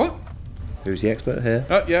 What? Who's the expert here?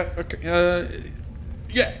 Yeah. Okay.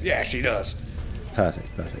 Yeah, she does. Perfect.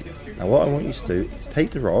 Now, what I want you to do is take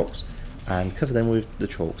the rocks and cover them with the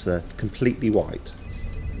chalk so they're completely white.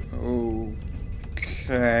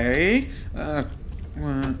 Okay.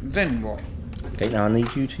 Then what? Okay, now I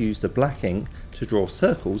need you to use the black ink to draw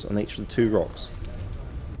circles on each of the 2 rocks.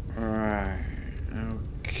 Right.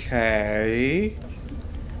 Okay.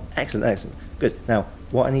 Excellent. Good. Now,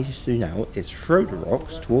 what I need you to do now is throw the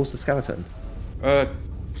rocks towards the skeleton. That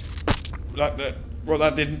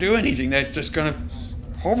didn't do anything. They're just kind of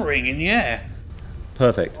hovering in the air.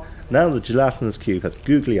 Perfect. Now the gelatinous cube has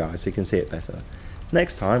googly eyes so you can see it better.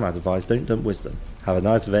 Next time, I'd advise don't dump wisdom. Have a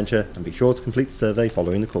nice adventure and be sure to complete the survey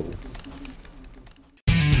following the call.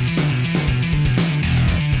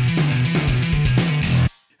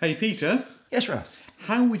 Hey, Peter. Yes, Russ.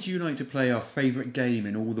 How would you like to play our favourite game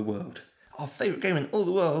in all the world? Our favourite game in all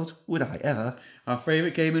the world? Would I ever? Our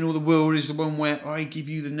favourite game in all the world is the one where I give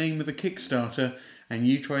you the name of a Kickstarter and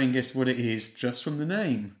you try and guess what it is just from the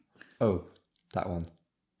name. Oh, that one.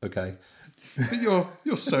 Okay. But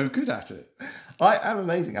you're so good at it. I am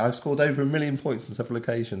amazing. I've scored over 1 million points on several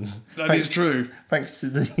occasions. That is true. Thanks to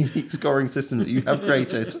the unique scoring system that you have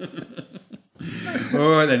created.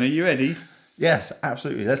 All right then, are you ready? Yes,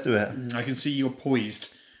 absolutely. Let's do it. I can see you're poised.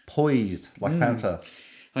 Poised, like a panther.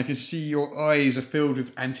 I can see your eyes are filled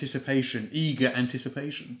with anticipation, eager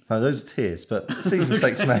anticipation. No, those are tears, but it's easy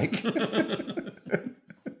mistake to make.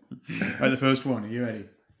 Right, the first one. Are you ready?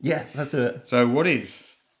 Yeah, let's do it. So, what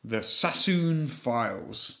is the Sassoon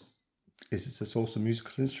Files? Is it a source of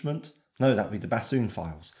musical instrument? No, that would be the bassoon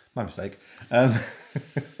files. My mistake. The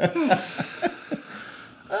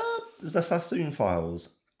Sassoon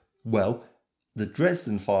Files. Well, the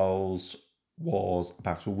Dresden Files was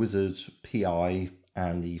about a wizard, PI,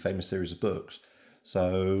 and the famous series of books.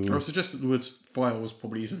 So I suggest that the word files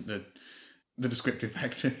probably isn't the descriptive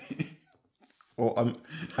factor. well,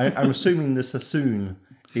 I'm assuming the Sassoon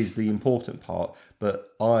is the important part,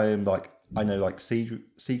 but I know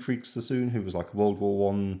Siegfried Sassoon, who was like a World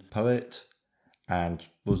War I poet and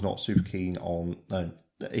was not super keen on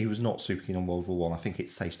he was not super keen on World War I. I think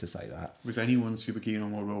it's safe to say that. Was anyone super keen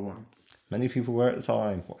on World War One? Many people were at the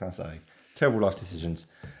time. What can I say? Terrible life decisions.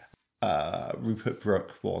 Rupert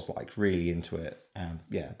Brooke was like really into it, and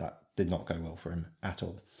yeah, that did not go well for him at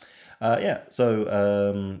all.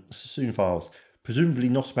 Sassoon Files, presumably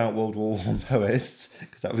not about World War I poets,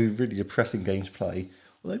 because that would be a really depressing game to play,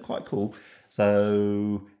 although quite cool.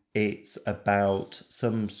 So it's about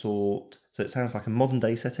some sort. So it sounds like a modern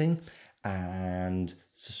day setting, and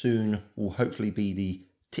Sassoon will hopefully be the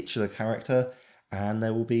titular character, and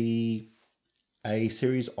there will be a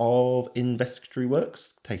series of investigatory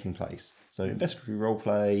works taking place. So investigatory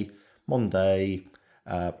roleplay, modern day.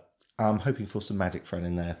 I'm hoping for some magic thrown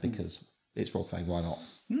in there because it's role playing. Why not?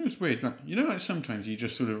 It's weird. Like sometimes you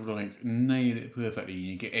just sort of like nail it perfectly and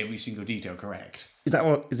you get every single detail correct.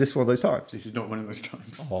 Is this one of those times? This is not one of those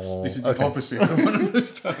times. Oh, This is the okay. opposite of one of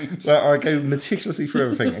those times. Where I go meticulously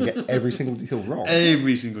through everything and get every single detail wrong.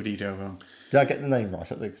 Every single detail wrong. Did I get the name right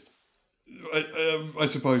at least? I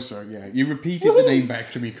suppose so, yeah. You repeated the name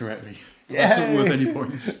back to me correctly. That's not worth any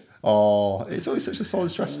points. Oh, it's always such a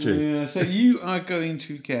solid strategy. Yeah, so you are going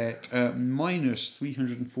to get minus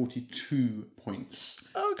 342 points.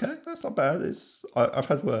 Okay, that's not bad. I've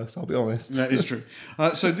had worse, I'll be honest. That is true.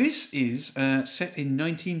 So this is set in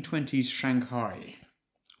 1920s Shanghai.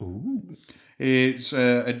 Ooh. It's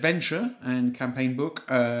an adventure and campaign book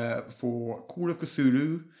for Call of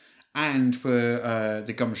Cthulhu and for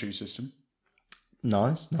the Gumshoe system.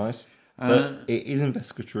 Nice. So it is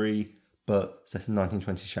investigatory, but set in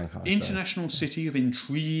 1920 Shanghai. International city of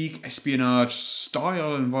intrigue, espionage,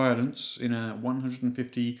 style and violence in a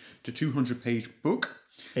 150 to 200 page book.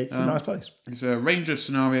 It's a nice place. It's a range of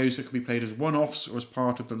scenarios that can be played as one-offs or as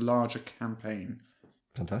part of the larger campaign.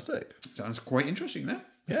 Fantastic. Sounds quite interesting, there.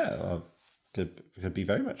 Yeah, could be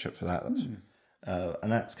very much up for that.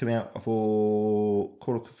 And that's coming out for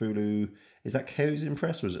Call of Cthulhu. Is that Chaosium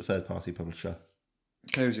Press or is it a third-party publisher?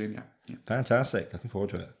 Chaosium, yeah. Fantastic. Looking forward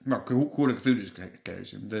to it. Well, Call of Cthulhu is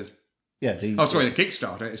Chaosium. The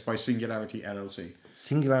Kickstarter is by Singularity LLC.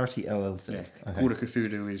 Singularity LLC. Yeah. Okay. Call of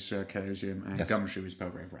Cthulhu is Chaosium and Gumshoe is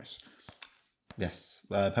Pelgrave Press. Yes.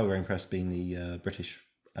 Pelgrane Press being the British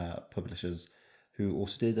publishers who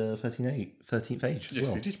also did 13th Age as Yes,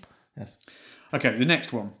 well. they did. Yes. Okay, the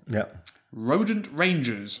next one. Yeah. Rodent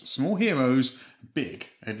Rangers, Small Heroes, Big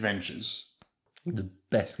Adventures. The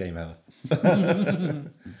best game ever.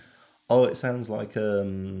 Oh, it sounds like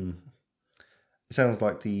the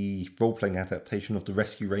role-playing adaptation of the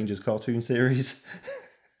Rescue Rangers cartoon series,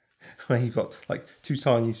 where you've got like two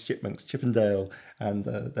tiny chipmunks, Chip and Dale, and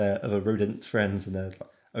their other rodent friends, and they're like,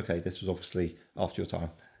 okay, this was obviously after your time.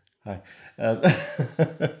 Hi.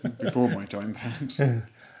 Before my time, perhaps.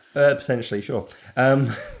 Potentially, sure.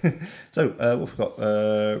 So what we've got,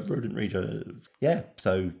 Rodent Ranger. Yeah,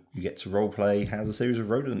 so you get to roleplay as a series of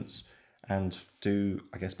rodents and do,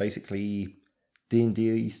 I guess, basically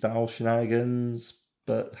D&D style shenanigans,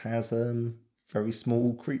 but has very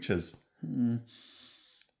small creatures.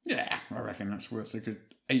 Yeah, I reckon that's worth a good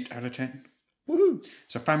 8 out of 10. Woohoo!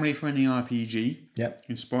 It's a family-friendly RPG. Yep.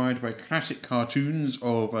 Inspired by classic cartoons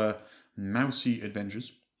of Mousy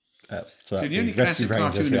Adventures. So The only classic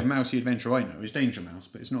cartoon of Mousy Adventure I know is Danger Mouse,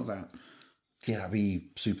 but it's not that. Yeah, that'd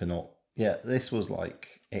be super not. Yeah, this was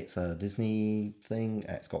like, it's a Disney thing.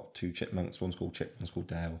 It's got two chipmunks. One's called Chip, one's called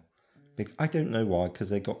Dale. I don't know why, because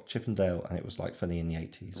they got Chip and Dale, and it was like funny in the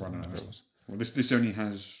 80s. Right, well, this only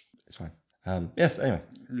has... It's fine. Yes, anyway.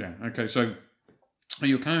 Yeah, okay, so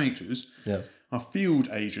your characters Yes. are field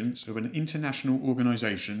agents of an international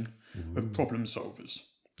organisation of problem solvers.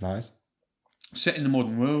 Nice. Set in the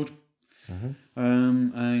modern world,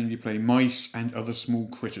 and you play mice and other small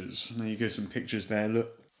critters. There you go, some pictures there.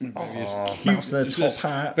 Look, Mouse in a top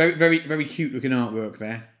hat. Very, very, very cute looking artwork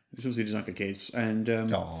there. It's obviously designed for kids, and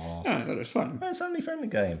Aww. yeah, that was fun. Well, it's a family-friendly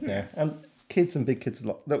game, yeah. And kids and big kids,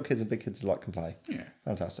 little kids and big kids alike can play. Yeah.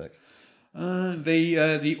 Fantastic.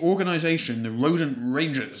 The organisation, the Rodent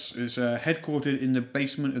Rangers, is headquartered in the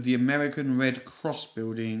basement of the American Red Cross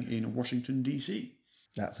building in Washington, D.C.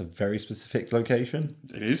 That's a very specific location.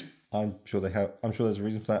 It is. I'm sure there's a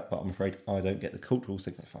reason for that, but I'm afraid I don't get the cultural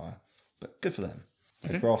signifier. But good for them.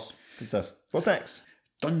 Red Cross, good stuff. What's next?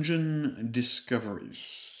 Dungeon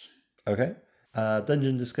Discoveries. Okay.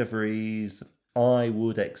 Dungeon Discoveries. I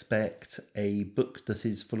would expect a book that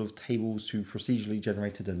is full of tables to procedurally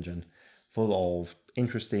generate a dungeon, full of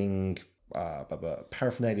interesting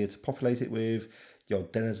paraphernalia to populate it with, your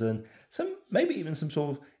denizen, maybe even some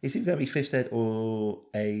sort of, is it going to be 5th Ed or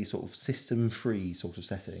a sort of system-free sort of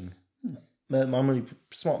setting? My money,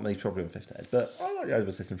 smart money probably on 5th Ed, but I like the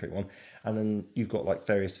over system-free one. And then you've got like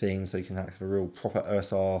various things, so you can have a real proper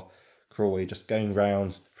OSR crawl where you're just going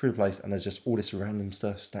around through the place and there's just all this random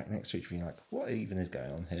stuff stacked next to each other. You're like, what even is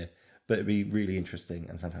going on here? But it'd be really interesting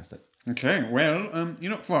and fantastic. Okay, well,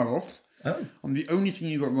 you're not far off. Oh. The only thing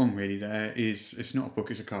you got wrong really there is it's not a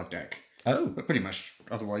book, it's a card deck. Oh. But pretty much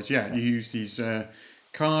otherwise, yeah. You use these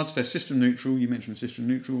cards, they're system neutral, you mentioned system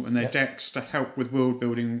neutral, and they're decks to help with world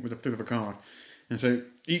building with a flip of a card. And so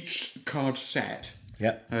each card set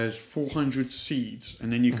has 400 seeds,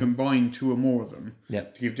 and then you combine 2 or more of them to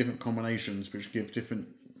give different combinations, which give different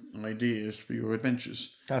ideas for your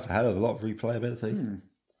adventures. That's a hell of a lot of replayability.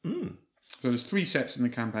 So there's 3 sets in the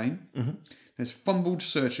campaign. There's Fumbled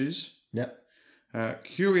Searches, Yep.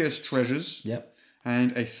 Curious Treasures, Yep.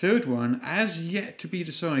 and a third one as yet to be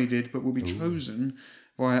decided, but will be chosen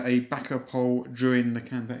via a backer poll during the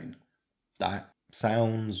campaign. That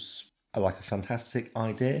sounds like a fantastic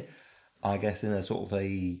idea. I guess in a sort of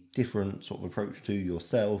a different sort of approach to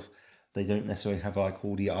yourself, they don't necessarily have like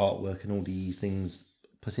all the artwork and all the things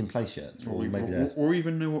put in place yet. Or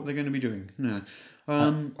even know what they're going to be doing. No.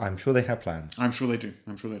 I'm sure they have plans. I'm sure they do.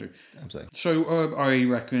 Absolutely. So I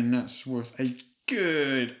reckon that's worth a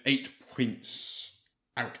good 8 points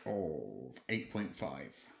out of 8.5.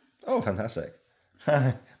 Oh, fantastic.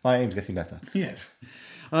 My aim's getting better. Yes.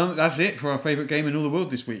 That's it for our favourite game in all the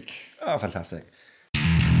world this week. Oh, fantastic.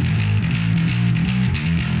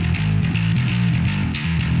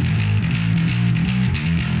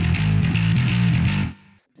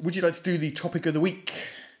 Would you like to do the topic of the week?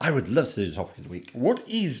 I would love to do the topic of the week. What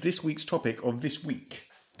is this week's topic of this week?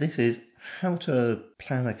 This is how to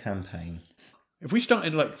plan a campaign. If we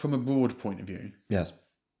started like from a broad point of view, Yes.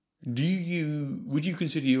 would you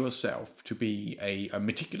consider yourself to be a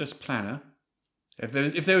meticulous planner? If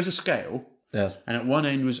there was a scale, Yes. and at one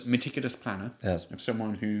end was meticulous planner, Yes. of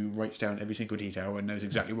someone who writes down every single detail and knows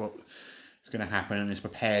exactly what is going to happen and is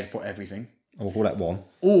prepared for everything. I'll call that one.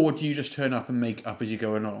 Or do you just turn up and make up as you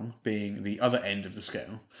go along, being the other end of the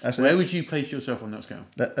scale? Actually, Where would you place yourself on that scale?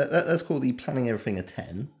 Let's call the planning everything a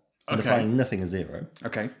 10. And the Okay. planning nothing a 0.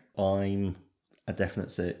 Okay. I'm a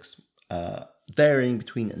definite 6. Varying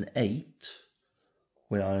between an 8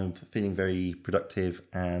 when I'm feeling very productive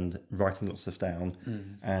and writing lots of stuff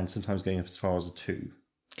down, and sometimes going up as far as a 2.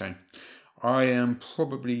 Okay. I am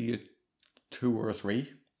probably a 2 or a 3.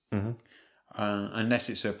 Mm-hmm. Unless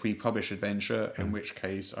it's a pre-published adventure, in which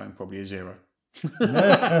case I'm probably a 0. Does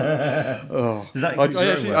that include your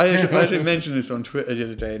own work? I actually mentioned this on Twitter the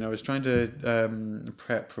other day, and I was trying to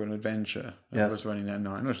prep for an adventure. Yes. I was running that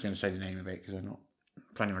night. I'm not just going to say the name of it because I'm not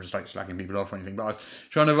planning on just like slacking people off or anything. But I was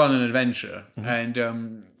trying to run an adventure, and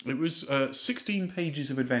it was 16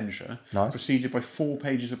 pages of adventure, Nice. preceded by 4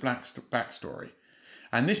 pages of backstory,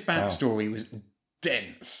 and this backstory was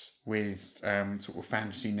dense with sort of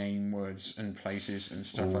fantasy name words and places and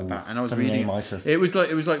stuff like that. And I was Bloody reading. name ISIS. It was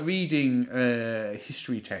like reading a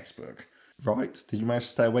history textbook. Right. Did you manage to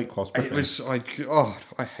stay awake whilst prepping? It was like, oh,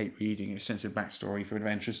 I hate reading extensive backstory for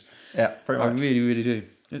adventures. Yeah, very I much. really, really do.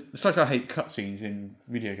 It's like I hate cutscenes in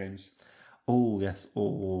video games. Oh, yes.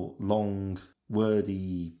 Or long,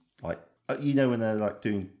 wordy, like, when they're like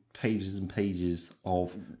doing pages and pages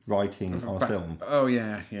of writing on a film. Oh,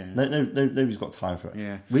 yeah, yeah. No, nobody's got time for it.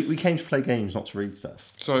 Yeah. We came to play games, not to read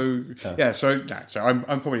stuff. So I'm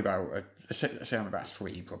probably about, let's say I'm about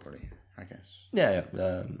 3, probably, I guess. Yeah.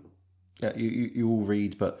 You all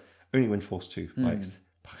read, but only when forced to by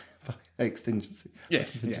exigency.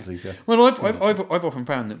 Yes, Exigencies, yeah. Well, I've often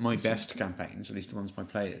found that my best campaigns, at least the ones my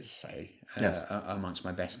players say, Yes. amongst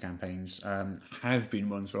my best campaigns, have been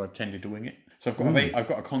ones where I've tended to wing it. So I've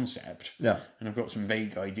got a concept, Yeah. and I've got some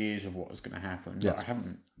vague ideas of what is going to happen, but Yes. I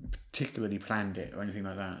haven't particularly planned it or anything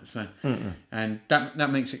like that. So, and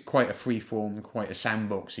that makes it quite a free-form, quite a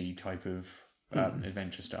sandboxy type of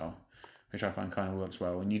adventure style, which I find kind of works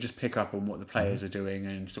well. And you just pick up on what the players are doing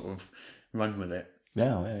and sort of run with it.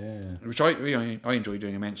 Yeah. Which I enjoy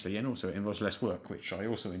doing immensely, and also it involves less work, which I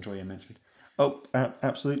also enjoy immensely. Oh,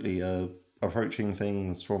 absolutely. Approaching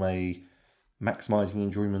things from a maximising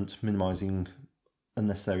enjoyment, minimising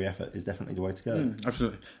unnecessary effort is definitely the way to go.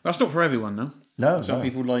 Absolutely. That's not for everyone, though. No, Some no.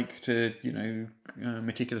 people like to,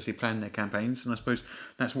 meticulously plan their campaigns, and I suppose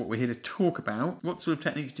that's what we're here to talk about. What sort of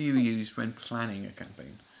techniques do you use when planning a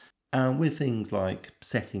campaign? And with things like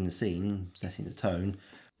setting the scene, setting the tone,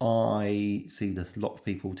 I see that a lot of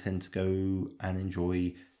people tend to go and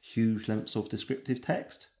enjoy huge lengths of descriptive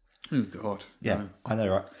text. Oh, God. Yeah, No. I know,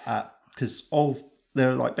 right? Because there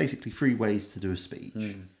are like basically 3 ways to do a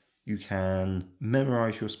speech. You can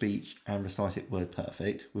memorise your speech and recite it word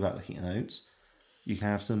perfect without looking at notes. You can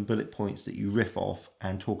have some bullet points that you riff off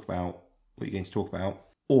and talk about what you're going to talk about.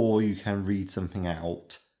 Or you can read something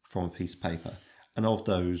out from a piece of paper. And of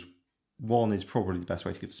those, 1 is probably the best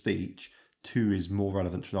way to give a speech. 2 is more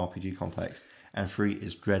relevant to an RPG context. And 3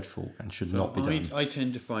 is dreadful and should not be done. I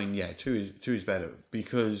tend to find, 2 is better,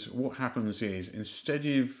 because what happens is, instead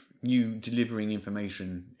of you delivering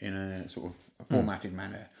information in a sort of formatted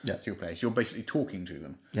manner Yeah. to your players, you're basically talking to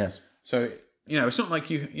them. Yes. So, it's not like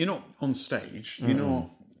you're not on stage, you're not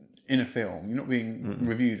in a film, you're not being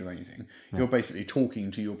reviewed or anything. You're basically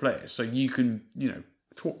talking to your players. So you can,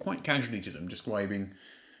 talk quite casually to them, describing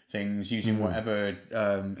things, using whatever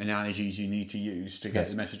analogies you need to use to get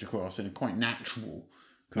the message across in a quite natural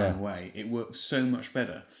kind of way. It works so much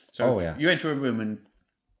better. So Oh, yeah. you enter a room and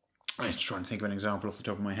I was trying to think of an example off the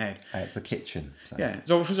top of my head. It's a kitchen. So. Yeah,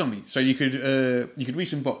 so for zombie, so you could read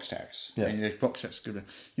some box text. Yes. And the box text could.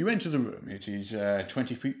 You enter the room. It is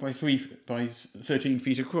 20 feet by 13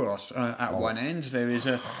 feet across. At one end, there is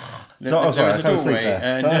a there is a doorway,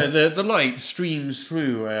 and the light streams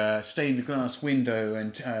through a stained glass window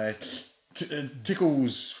and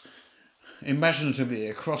tickles imaginatively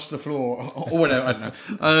across the floor or whatever. I don't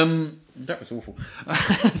know. That was awful.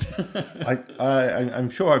 I'm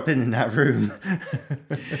sure I've been in that room.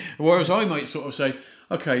 Whereas I might sort of say,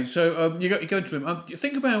 okay, so you go into them.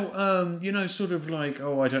 Think about, sort of like,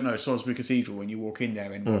 I don't know, Salisbury Cathedral when you walk in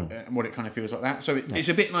there and what it kind of feels like that. So it's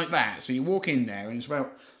a bit like that. So you walk in there and it's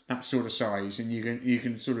about that sort of size, and you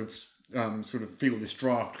can sort of feel this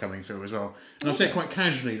draft coming through as well. And I say it quite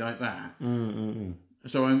casually like that.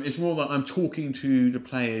 So it's more that I'm talking to the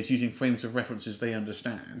players using frames of references they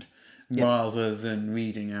understand, rather than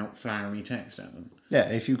reading out flowery text at them. Yeah,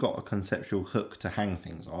 if you've got a conceptual hook to hang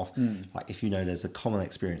things off, like if you know there's a common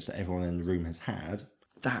experience that everyone in the room has had,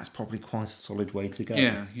 that's probably quite a solid way to go.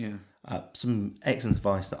 Yeah. Some excellent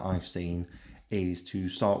advice that I've seen is to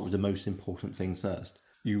start with the most important things first.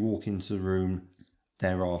 You walk into the room,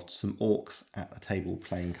 there are some orcs at the table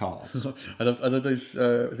playing cards. I love those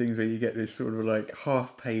things where you get this sort of like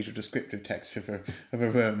half page of descriptive text of a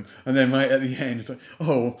room, and then right at the end it's like,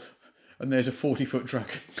 and there's a 40-foot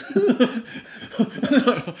dragon.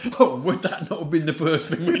 Would that not have been the first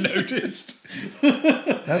thing we noticed?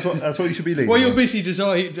 That's what you should be leading. Well, you're busy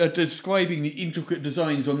describing the intricate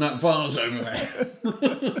designs on that vase over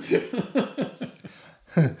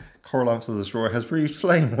there. Coralance the Destroyer has breathed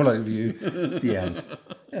flame all over you. The end.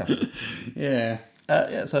 Yeah.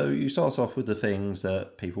 Yeah. So you start off with the things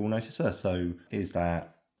that people will notice first. So is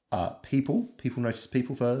that people? People notice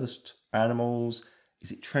people first. Animals.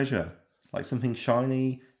 Is it treasure? Like something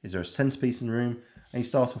shiny? Is there a centerpiece in the room? And you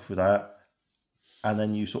start off with that, and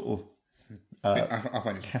then you sort of. I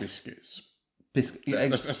find it's biscuits.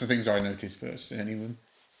 That's the things I notice first. Anyone?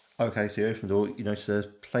 Okay, so you open the door. You notice a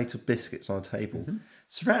plate of biscuits on a table.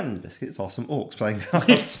 Surrounding the biscuits are some orcs playing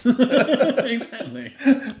cards. Exactly.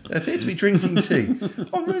 They appear to be drinking tea.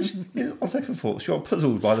 On second thoughts, you're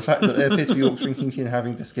puzzled by the fact that there appear to be orcs drinking tea and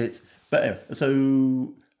having biscuits. But anyway,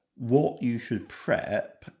 so what you should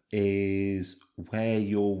prep is where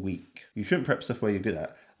you're weak. You shouldn't prep stuff where you're good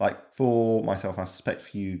at. Like for myself, I suspect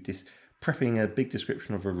for you, prepping a big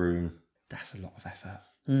description of a room, that's a lot of effort.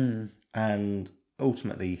 And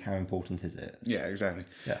ultimately, how important is it? Yeah, exactly.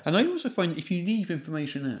 Yeah. And I also find that if you leave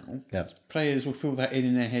information out, players will fill that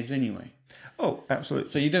in their heads anyway. Oh,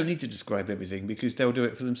 absolutely. So you don't need to describe everything because they'll do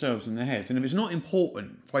it for themselves in their heads. And if it's not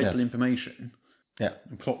important, vital information,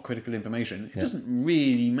 and plot critical information, it doesn't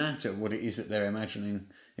really matter what it is that they're imagining,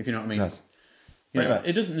 if you know what I mean. Yes.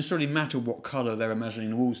 It doesn't necessarily matter what colour they're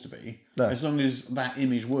imagining the walls to be, as long as that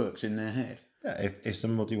image works in their head. Yeah, if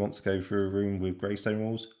somebody wants to go through a room with greystone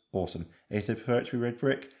walls, awesome. If they prefer it to be red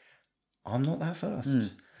brick, I'm not that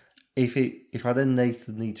fussed. If I then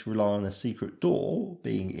need to rely on a secret door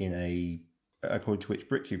being in according to which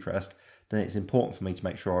brick you pressed, then it's important for me to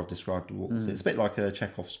make sure I've described the walls. It's a bit like a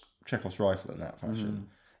Chekhov's rifle in that fashion.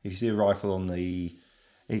 If you see a rifle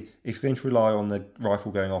if you're going to rely on the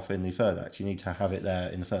rifle going off in the third act, you need to have it there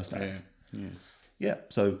in the first act. Yeah,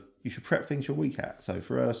 so you should prep things you're weak at. So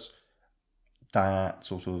for us, that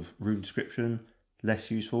sort of room description, less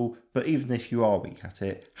useful. But even if you are weak at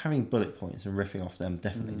it, having bullet points and riffing off them,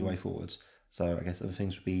 definitely the way forwards. So I guess other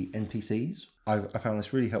things would be NPCs. I found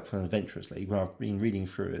this really helpful in Adventurous League. When I've been reading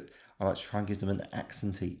through it, I like to try and give them an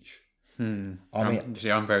accent each. I'm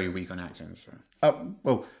very weak on accents. So.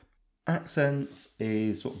 Well, accents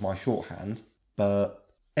is sort of my shorthand, but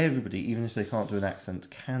everybody, even if they can't do an accent,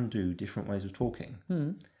 can do different ways of talking.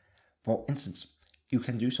 For instance, you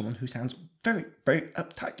can do someone who sounds very, very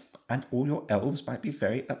uptight, and all your elves might be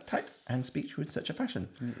very uptight and speak to you in such a fashion.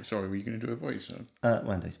 Sorry, were you going to do a voice?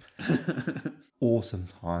 Well, indeed. Or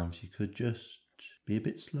sometimes you could just be a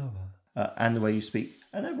bit slower. And the way you speak.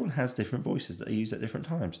 And everyone has different voices that they use at different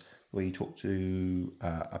times. The way you talk to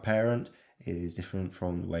a parent is different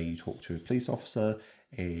from the way you talk to a police officer,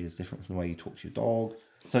 is different from the way you talk to your dog.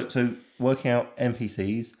 So working out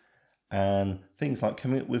NPCs and things like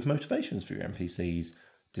coming up with motivations for your NPCs,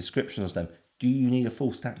 descriptions of them. Do you need a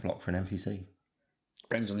full stat block for an NPC?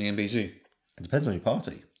 Depends on the NPC. It depends on your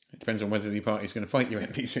party. It depends on whether the party is going to fight your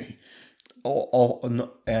NPC. Or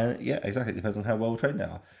not, yeah, exactly. It depends on how well trained they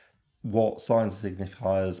are. What signs and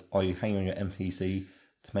signifiers are you hanging on your NPC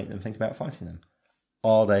to make them think about fighting them?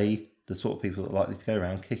 Are they the sort of people that are likely to go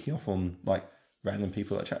around kicking off on like random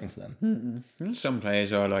people that are chatting to them? Some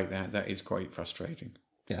players are like that. That is quite frustrating.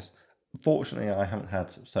 Yes. Fortunately, I haven't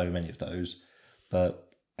had so many of those, but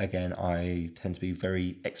again, I tend to be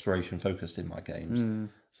very exploration focused in my games.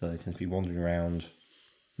 So they tend to be wandering around,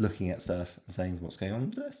 looking at stuff and saying, "What's going on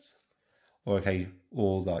with this?" Or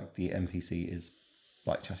like the NPC is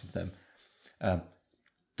like chatting to them.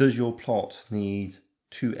 Does your plot need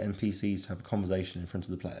 2 NPCs to have a conversation in front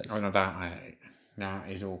of the players? Oh no, that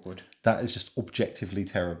is awkward. That is just objectively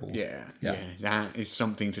terrible. Yeah, that is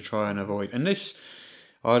something to try and avoid. Unless,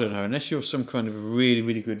 I don't know, unless you're some kind of really,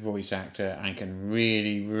 really good voice actor and can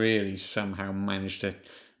really, really somehow manage to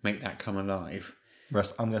make that come alive.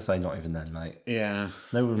 Russ, I'm going to say not even then, mate. Yeah.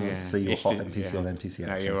 No one wants to see your It's hot just- NPC on NPC action.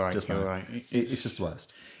 No, you're right. Just You're know. right. It's just the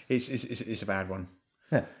worst. It's a bad one.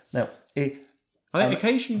 Yeah. Now, I think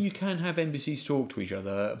occasionally you can have NPCs talk to each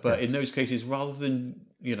other, but in those cases, rather than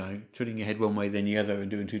turning your head one way then the other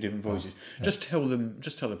and doing 2 different voices, just tell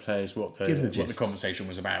the players what Give them the the gist. conversation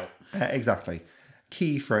was about. exactly.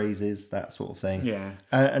 Key phrases, that sort of thing. Yeah.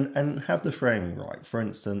 And have the framing right. For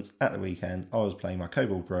instance, at the weekend, I was playing my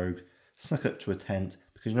Kobold Rogue, snuck up to a tent,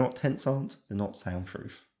 because you know what tents aren't? They're not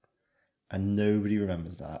soundproof. And nobody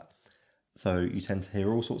remembers that. So you tend to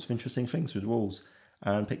hear all sorts of interesting things through the walls,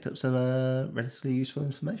 and picked up some relatively useful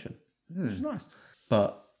information, which is nice.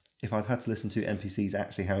 But if I'd had to listen to NPCs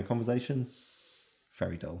actually having a conversation,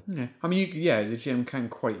 very dull. Yeah, I mean, the GM can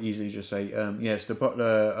quite easily just say, yes, the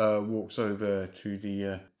butler walks over to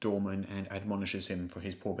the doorman and admonishes him for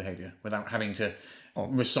his poor behaviour, without having to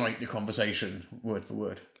recite the conversation word for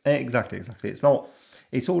word. Exactly. It's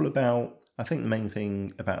all about, I think the main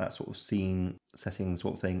thing about that sort of scene setting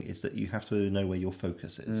sort of thing is that you have to know where your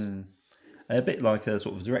focus is. A bit like a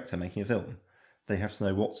sort of director making a film. They have to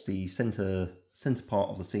know what's the centre part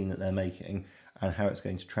of the scene that they're making and how it's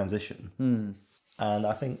going to transition. And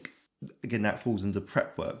I think, again, that falls into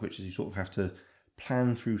prep work, which is you sort of have to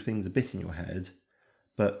plan through things a bit in your head,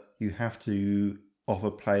 but you have to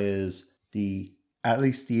offer players at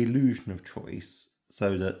least the illusion of choice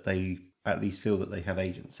so that they at least feel that they have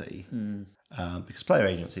agency. Because player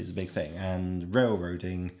agency is a big thing, and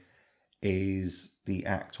railroading is the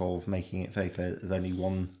act of making it very clear that there's only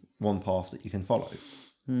one path that you can follow.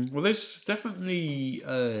 Well, there's definitely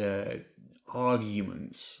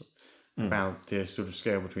arguments about the sort of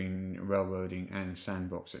scale between railroading and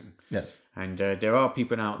sandboxing. Yes. And there are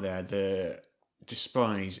people out there that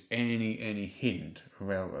despise any hint of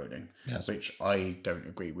railroading, which I don't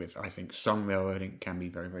agree with. I think some railroading can be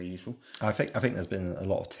very, very useful. I think there's been a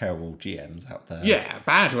lot of terrible GMs out there. Yeah,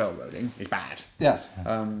 bad railroading is bad. Yes.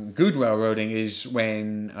 Good railroading is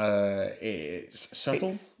when it's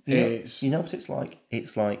subtle. You know what it's like?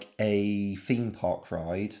 It's like a theme park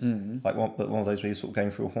ride, but one of those where you're sort of going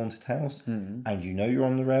through a haunted house, and you know you're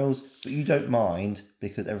on the rails, but you don't mind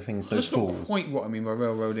because everything is so That's cool. not quite what I mean by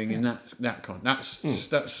railroading in that kind.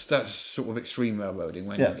 That's sort of extreme railroading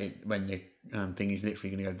when the thing is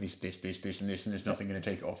literally going to go this and this, and there's nothing going to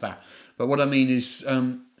take it off that. But what I mean is,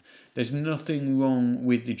 there's nothing wrong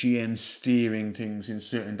with the GM steering things in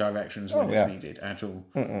certain directions when it's needed at all.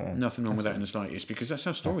 Nothing wrong with that in the slightest, because that's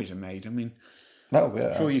how stories are made. I mean,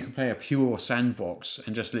 sure, you can play a pure sandbox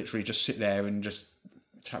and just literally just sit there and just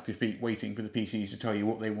tap your feet waiting for the PCs to tell you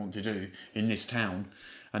what they want to do in this town.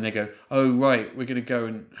 And they go, oh, right, we're going to go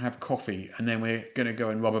and have coffee, and then we're going to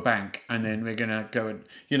go and rob a bank, and then we're going to go and,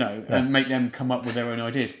 and make them come up with their own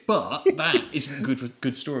ideas. But that isn't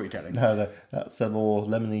good storytelling. No, that's a more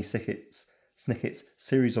Lemony Snicket's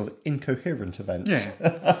series of incoherent events.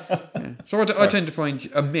 Yeah. So I tend to find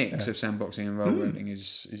a mix of sandboxing and railroading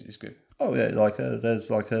is good. Oh, yeah, there's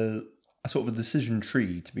like a sort of a decision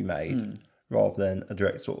tree to be made. Rather than a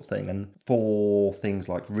direct sort of thing. And for things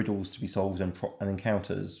like riddles to be solved and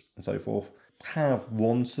encounters and so forth, have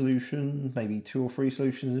one solution, maybe 2 or 3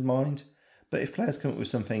 solutions in mind. But if players come up with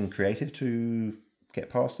something creative to get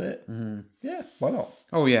past it, yeah, why not?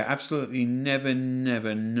 Oh yeah, absolutely never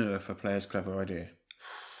nerf a player's clever idea.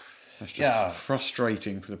 That's just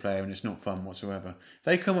frustrating for the player, and it's not fun whatsoever. If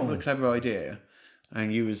they come up with a clever idea,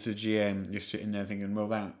 and you as the GM just sitting there thinking, well,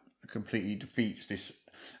 that completely defeats this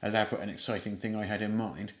elaborate and exciting thing I had in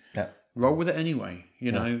mind. Yeah. Roll with it anyway.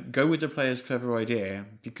 Go with the player's clever idea,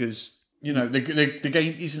 because the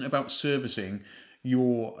game isn't about servicing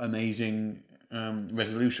your amazing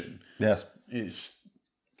resolution. Yes, it's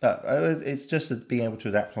just being able to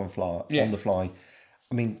adapt on the fly.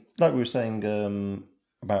 I mean, like we were saying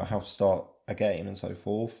about how to start a game and so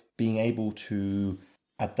forth, being able to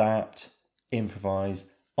adapt, improvise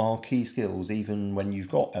are key skills even when you've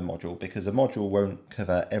got a module, because a module won't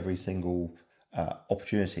cover every single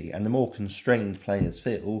opportunity, and the more constrained players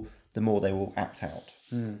feel, the more they will act out.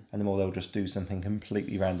 And the more they'll just do something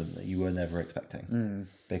completely random that you were never expecting.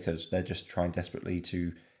 Because they're just trying desperately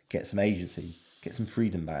to get some agency, get some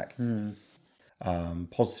freedom back.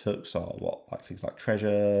 Positive hooks are like things like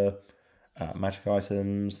treasure, magic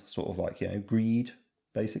items, sort of like, greed,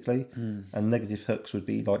 basically. And negative hooks would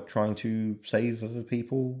be like trying to save other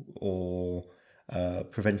people or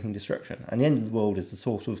preventing destruction. And the end of the world is the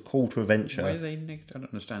sort of call to adventure. Why are they negative? I don't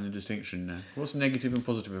understand the distinction now. What's negative and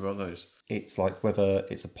positive about those? It's like whether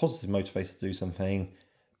it's a positive motivator to do something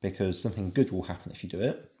because something good will happen if you do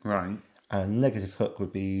it. Right. And negative hook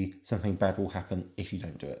would be something bad will happen if you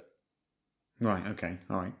don't do it. Right, okay,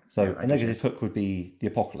 all right. So a negative hook would be the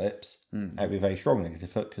apocalypse. It would be a very strong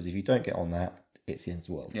negative hook because if you don't get on that, it's the end of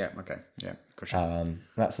the world. Yeah, okay, yeah, gotcha.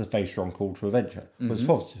 That's a very strong call to adventure. Whereas a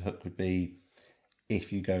positive hook would be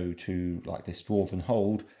if you go to like this dwarven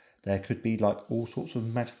hold, there could be like all sorts of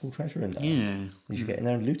magical treasure in there. Yeah. You should get in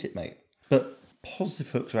there and loot it, mate. But positive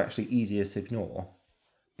hooks are actually easier to ignore,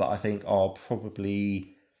 but I think are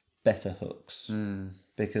probably better hooks.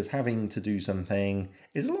 Because having to do something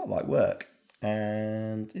is a lot like work.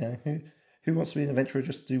 And, who wants to be an adventurer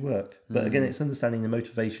just to do work? But again, it's understanding the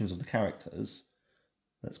motivations of the characters.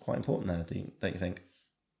 That's quite important now, don't you think?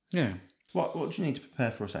 Yeah. What do you need to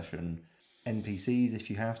prepare for a session? NPCs, if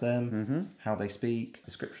you have them, how they speak,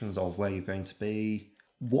 descriptions of where you're going to be,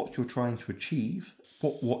 what you're trying to achieve,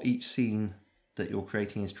 what each scene that you're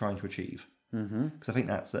creating is trying to achieve. Because I think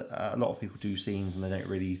that's a lot of people do scenes and they don't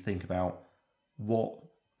really think about what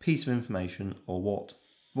piece of information or what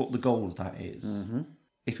the goal of that is.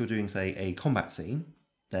 If you're doing, say, a combat scene,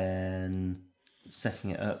 then setting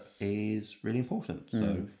it up is really important.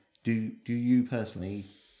 So do you personally,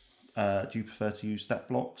 do you prefer to use stat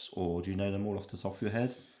blocks or do you know them all off the top of your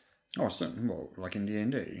head? Oh, like in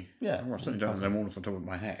D&D? Yeah. Well, I certainly don't know them all off the top of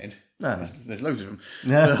my head. No. There's loads of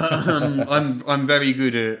them. I'm very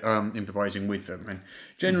good at improvising with them. And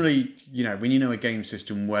generally, when you know a game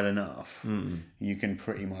system well enough, you can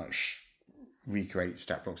pretty much recreate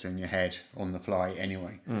stat blocks in your head on the fly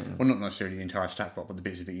anyway. Well, not necessarily the entire stat block, but the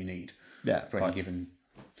bits of it you need. Yeah. For any given...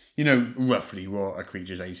 You know roughly what a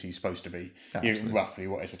creature's AC is supposed to be. You know roughly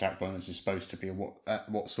what its attack bonus is supposed to be, or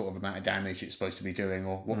what sort of amount of damage it's supposed to be doing,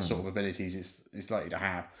 or what sort of abilities it's likely to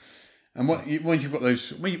have. And once you've got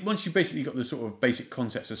those, once you've basically got the sort of basic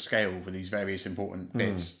concepts of scale for these various important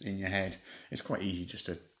bits in your head, it's quite easy just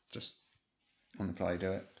on the fly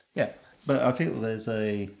do it. Yeah, but I feel there's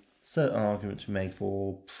a certain argument to be made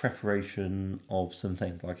for preparation of some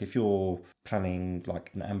things. Like if you're planning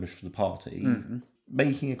like an ambush for the party,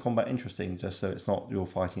 making a combat interesting just so it's not you're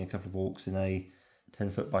fighting a couple of orcs in a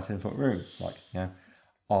 10-foot by 10-foot room. Like,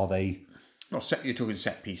 are they... Well, you're talking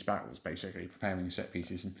set piece battles, basically, preparing set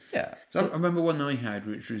pieces. And Yeah. so I remember one I had,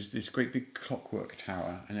 which was this great big clockwork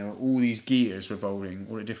tower, and there were all these gears revolving,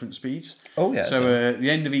 all at different speeds. Oh, yeah. So at the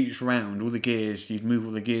end of each round, all the gears, you'd move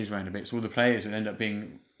all the gears around a bit, so all the players would end up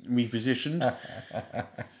being repositioned,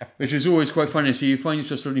 which was always quite funny. So you find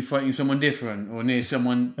yourself suddenly fighting someone different or near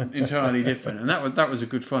someone entirely different, and that was a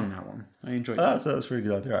good fun. That one I enjoyed. That's a really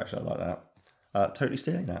good idea. Actually, I like that. Totally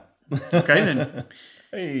stealing that. Okay then,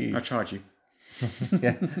 Hey. I'll charge you.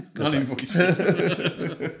 Yeah. I'll invoice you.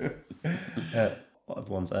 What other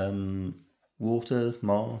ones? Water,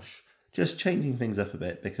 marsh. Just changing things up a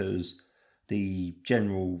bit because the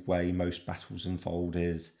general way most battles unfold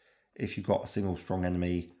is if you've got a single strong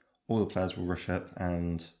enemy, all the players will rush up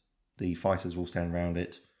and the fighters will stand around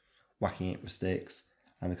it, whacking it with sticks,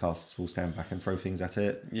 and the casters will stand back and throw things at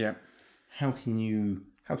it. Yeah. How can you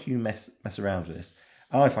mess around with this?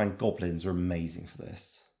 And I find goblins are amazing for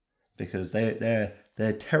this because they're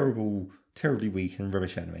terribly weak and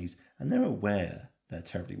rubbish enemies, and they're aware they're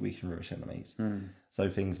terribly weak and rubbish enemies. So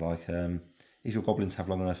things like if your goblins have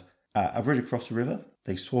long enough, a bridge across the river,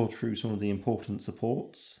 they saw through some of the important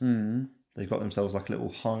supports. They've got themselves like a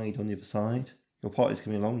little hide on the other side. Your party's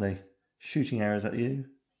coming along, they're shooting arrows at you.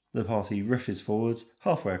 The party rushes forwards,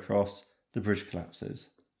 halfway across, the bridge collapses.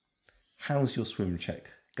 How's your swim check,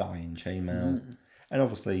 guy in chainmail? And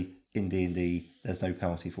obviously, in D&D, there's no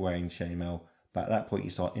penalty for wearing chainmail, but at that point you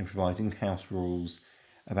start improvising house rules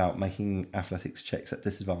about making athletics checks at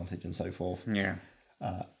disadvantage and so forth. Yeah.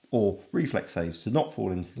 Or reflex saves to not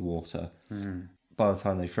fall into the water. By the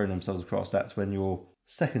time they've thrown themselves across, that's when your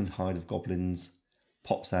second hide of goblins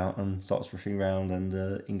pops out and starts rushing around and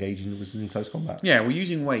engaging the wizards in close combat. Yeah, well,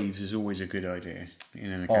 using waves is always a good idea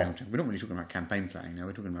in an encounter. We're not really talking about campaign planning now.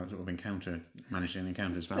 We're talking about sort of managing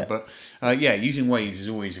encounters now. Yeah. But using waves is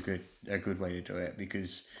always a good way to do it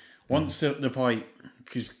because Once the fight,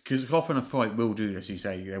 because often a fight will do, as you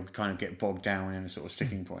say, they'll kind of get bogged down in a sort of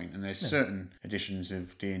sticking point, and there's certain editions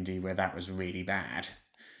of D&D where that was really bad.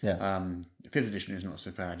 Yes. The 5th edition is not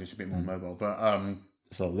so bad; it's a bit more mobile, but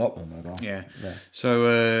It's a lot more mobile. yeah.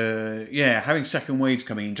 So having second waves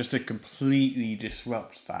coming in just to completely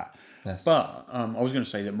disrupt that. Yes. But I was going to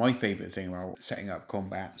say that my favourite thing about setting up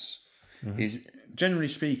combats is, generally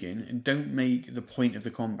speaking, don't make the point of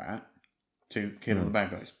the combat to kill all the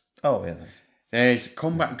bad guys. Oh, yeah. There's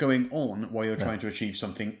combat going on while you're trying to achieve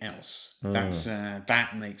something else.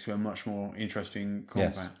 That makes for a much more interesting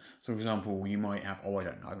combat. Yes. So, for example, you might have, I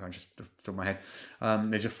don't know, I just from my head.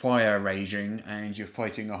 There's a fire raging and you're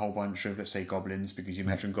fighting a whole bunch of, let's say, goblins, because you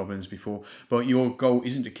mentioned goblins before. But your goal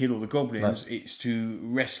isn't to kill all the goblins, it's to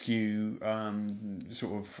rescue Rescue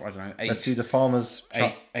the farmer's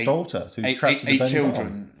daughter who's trapped in the eight burning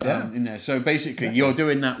children barn. in there. So basically, you're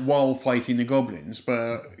doing that while fighting the goblins,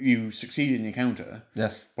 but you succeed in the encounter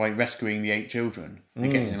by rescuing the 8 children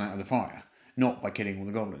and getting them out of the fire, not by killing all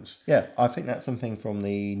the goblins. Yeah, I think that's something from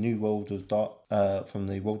the new World of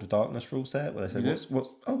Darkness rule set, where they said,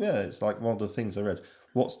 "What's?" Oh yeah, it's like one of the things I read.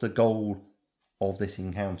 What's the goal of this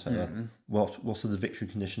encounter? What are the victory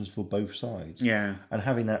conditions for both sides? Yeah, and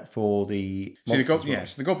having that for the so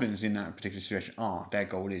monsters the goblins in that particular situation their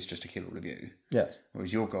goal is just to kill all of you. Yeah,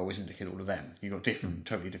 Whereas your goal isn't to kill all of them. You've got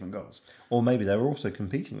totally different goals. or maybe they're also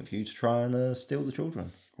competing with you to try and steal the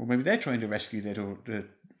children, Or maybe they're trying to rescue the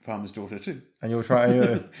farmer's daughter too. and you're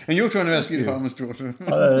trying. And you're trying to rescue the farmer's daughter.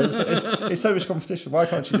 It's so much competition. Why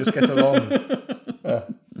can't you just get along?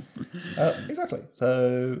 Exactly.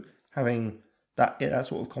 So having that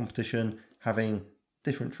sort of competition, having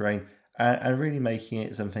different terrain, and really making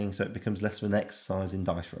it something so it becomes less of an exercise in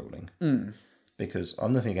dice rolling. Because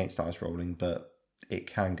I'm nothing against dice rolling, but it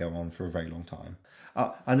can go on for a very long time.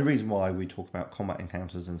 And the reason why we talk about combat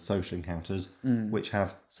encounters and social encounters, which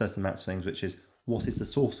have certain amounts of things, which is what is the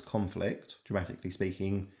source of conflict, dramatically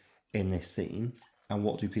speaking, in this scene, and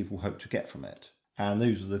what do people hope to get from it? And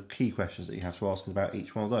those are the key questions that you have to ask about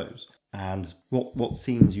each one of those. And what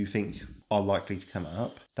scenes you think are likely to come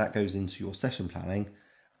up, that goes into your session planning,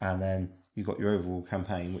 and then you've got your overall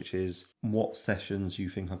campaign, which is what sessions you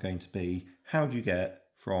think are going to be, how do you get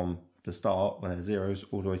from the start, where they're zeros,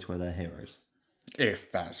 all the way to where they're heroes.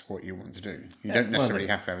 If that's what you want to do. You don't necessarily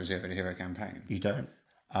have to have a zero to hero campaign. You don't.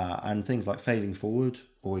 And things like failing forward,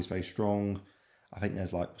 always very strong. I think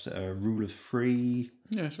there's a rule of 3.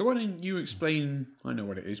 Yeah, so why don't you explain, I know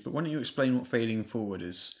what it is, but why don't you explain what failing forward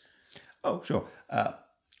is? Oh, sure.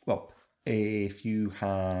 Well, if you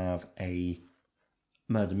have a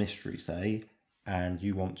murder mystery, say, and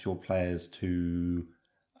you want your players to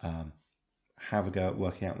have a go at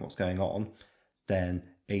working out what's going on, then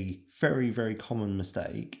a very, very common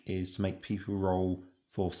mistake is to make people roll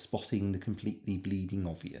for spotting the completely bleeding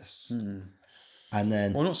obvious. And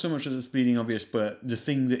then... Well, not so much as it's bleeding obvious, but the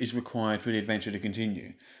thing that is required for the adventure to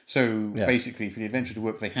continue. So basically, for the adventure to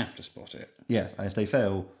work, they have to spot it. Yes, and if they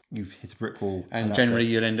fail, you've hit a brick wall. And generally,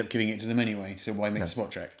 you'll end up giving it to them anyway, so why make a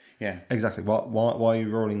spot check? Yeah. Exactly. Why are you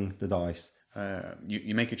rolling the dice?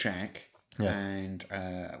 You make a check, and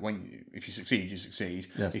if you succeed, you succeed.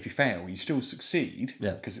 Yes. If you fail, you still succeed,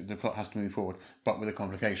 because the plot has to move forward, but with a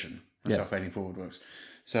complication. That's how failing forward works.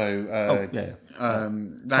 So that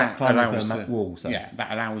allows that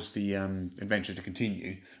allows the adventure to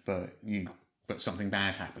continue, but something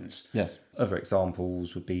bad happens. Yes. Other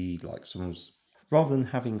examples would be like rather than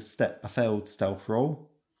having a failed stealth roll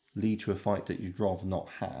lead to a fight that you'd rather not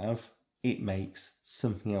have, it makes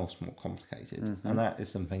something else more complicated, and that is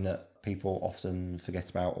something that people often forget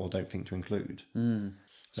about or don't think to include.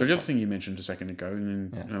 So the other thing you mentioned a second ago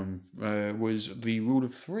was the rule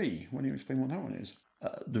of 3. Why don't you explain what that one is?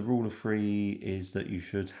 The rule of 3 is that you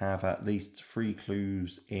should have at least 3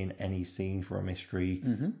 clues in any scene for a mystery,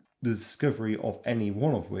 the discovery of any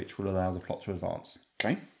one of which will allow the plot to advance.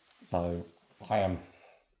 Okay. So I am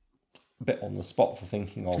a bit on the spot for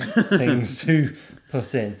thinking of things to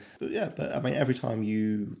put in. But I mean, every time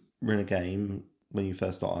you run a game, when you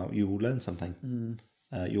first start out, you will learn something.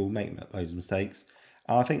 You'll make loads of mistakes.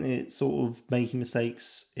 I think that sort of making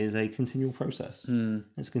mistakes is a continual process.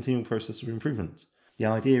 It's a continual process of improvement. The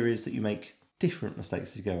idea is that you make different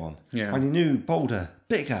mistakes as you go on. Yeah. Finding new, bolder,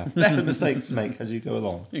 bigger, better mistakes to make as you go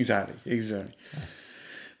along. Exactly.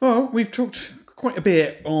 Well, we've talked quite a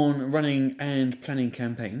bit on running and planning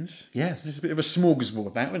campaigns. Yes. It's a bit of a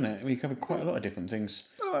smorgasbord, that, isn't it? We covered quite a lot of different things.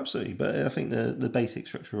 Oh, absolutely. But I think the basic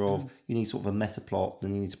structure of you need sort of a meta plot,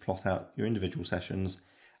 then you need to plot out your individual sessions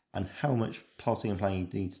and how much plotting and planning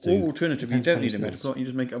you need to do. Or alternatively, you don't need a meta plot, you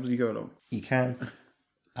just make it up as you go along. You can.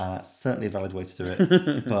 Certainly a valid way to do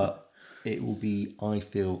it, but it will be, I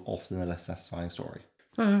feel, often a less satisfying story.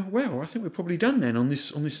 Well, I think we're probably done then on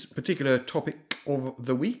this particular topic of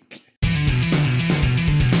the week.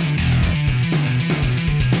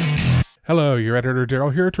 Hello, your editor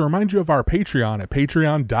Daryl here to remind you of our Patreon at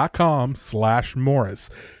patreon.com/Morris.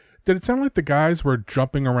 Did it sound like the guys were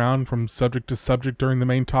jumping around from subject to subject during the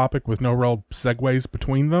main topic with no real segues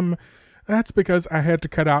between them? That's because I had to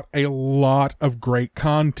cut out a lot of great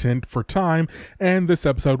content for time, and this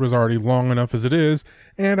episode was already long enough as it is,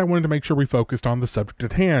 and I wanted to make sure we focused on the subject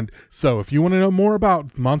at hand. So if you want to know more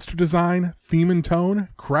about monster design, theme and tone,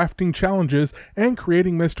 crafting challenges, and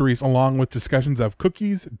creating mysteries, along with discussions of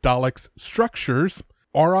cookies, Daleks, structures,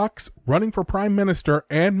 Aurochs, running for Prime Minister,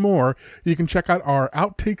 and more, you can check out our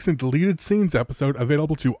Outtakes and Deleted Scenes episode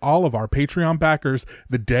available to all of our Patreon backers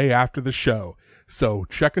the day after the show. So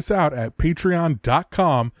check us out at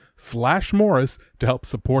patreon.com/Morris to help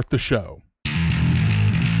support the show.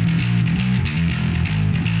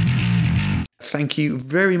 Thank you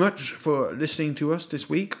very much for listening to us this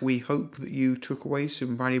week. We hope that you took away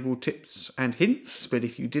some valuable tips and hints, but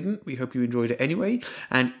if you didn't, we hope you enjoyed it anyway.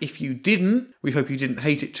 And if you didn't, we hope you didn't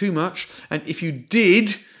hate it too much. And if you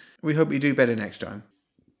did, we hope you do better next time.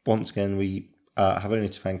 Once again, we have only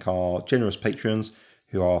to thank our generous patrons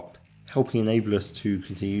who are helping enable us to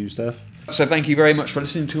continue stuff. So thank you very much for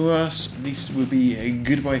listening to us. This will be a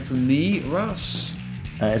goodbye from me, Russ.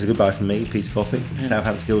 It's a goodbye from me, Peter Coffey, from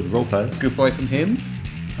Southampton Guild of Roleplayers. Goodbye from him.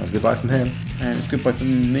 That's a goodbye from him. And it's goodbye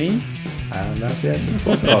from me. And that's the end of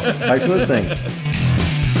the podcast. Thanks for listening.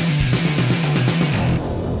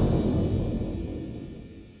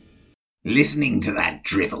 Listening to that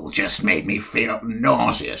drivel just made me feel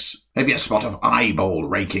nauseous. Maybe a spot of eyeball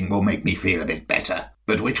raking will make me feel a bit better.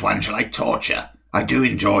 But which one shall I torture? I do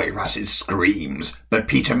enjoy Russ's screams, but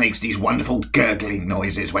Peter makes these wonderful gurgling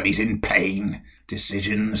noises when he's in pain.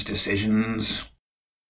 Decisions.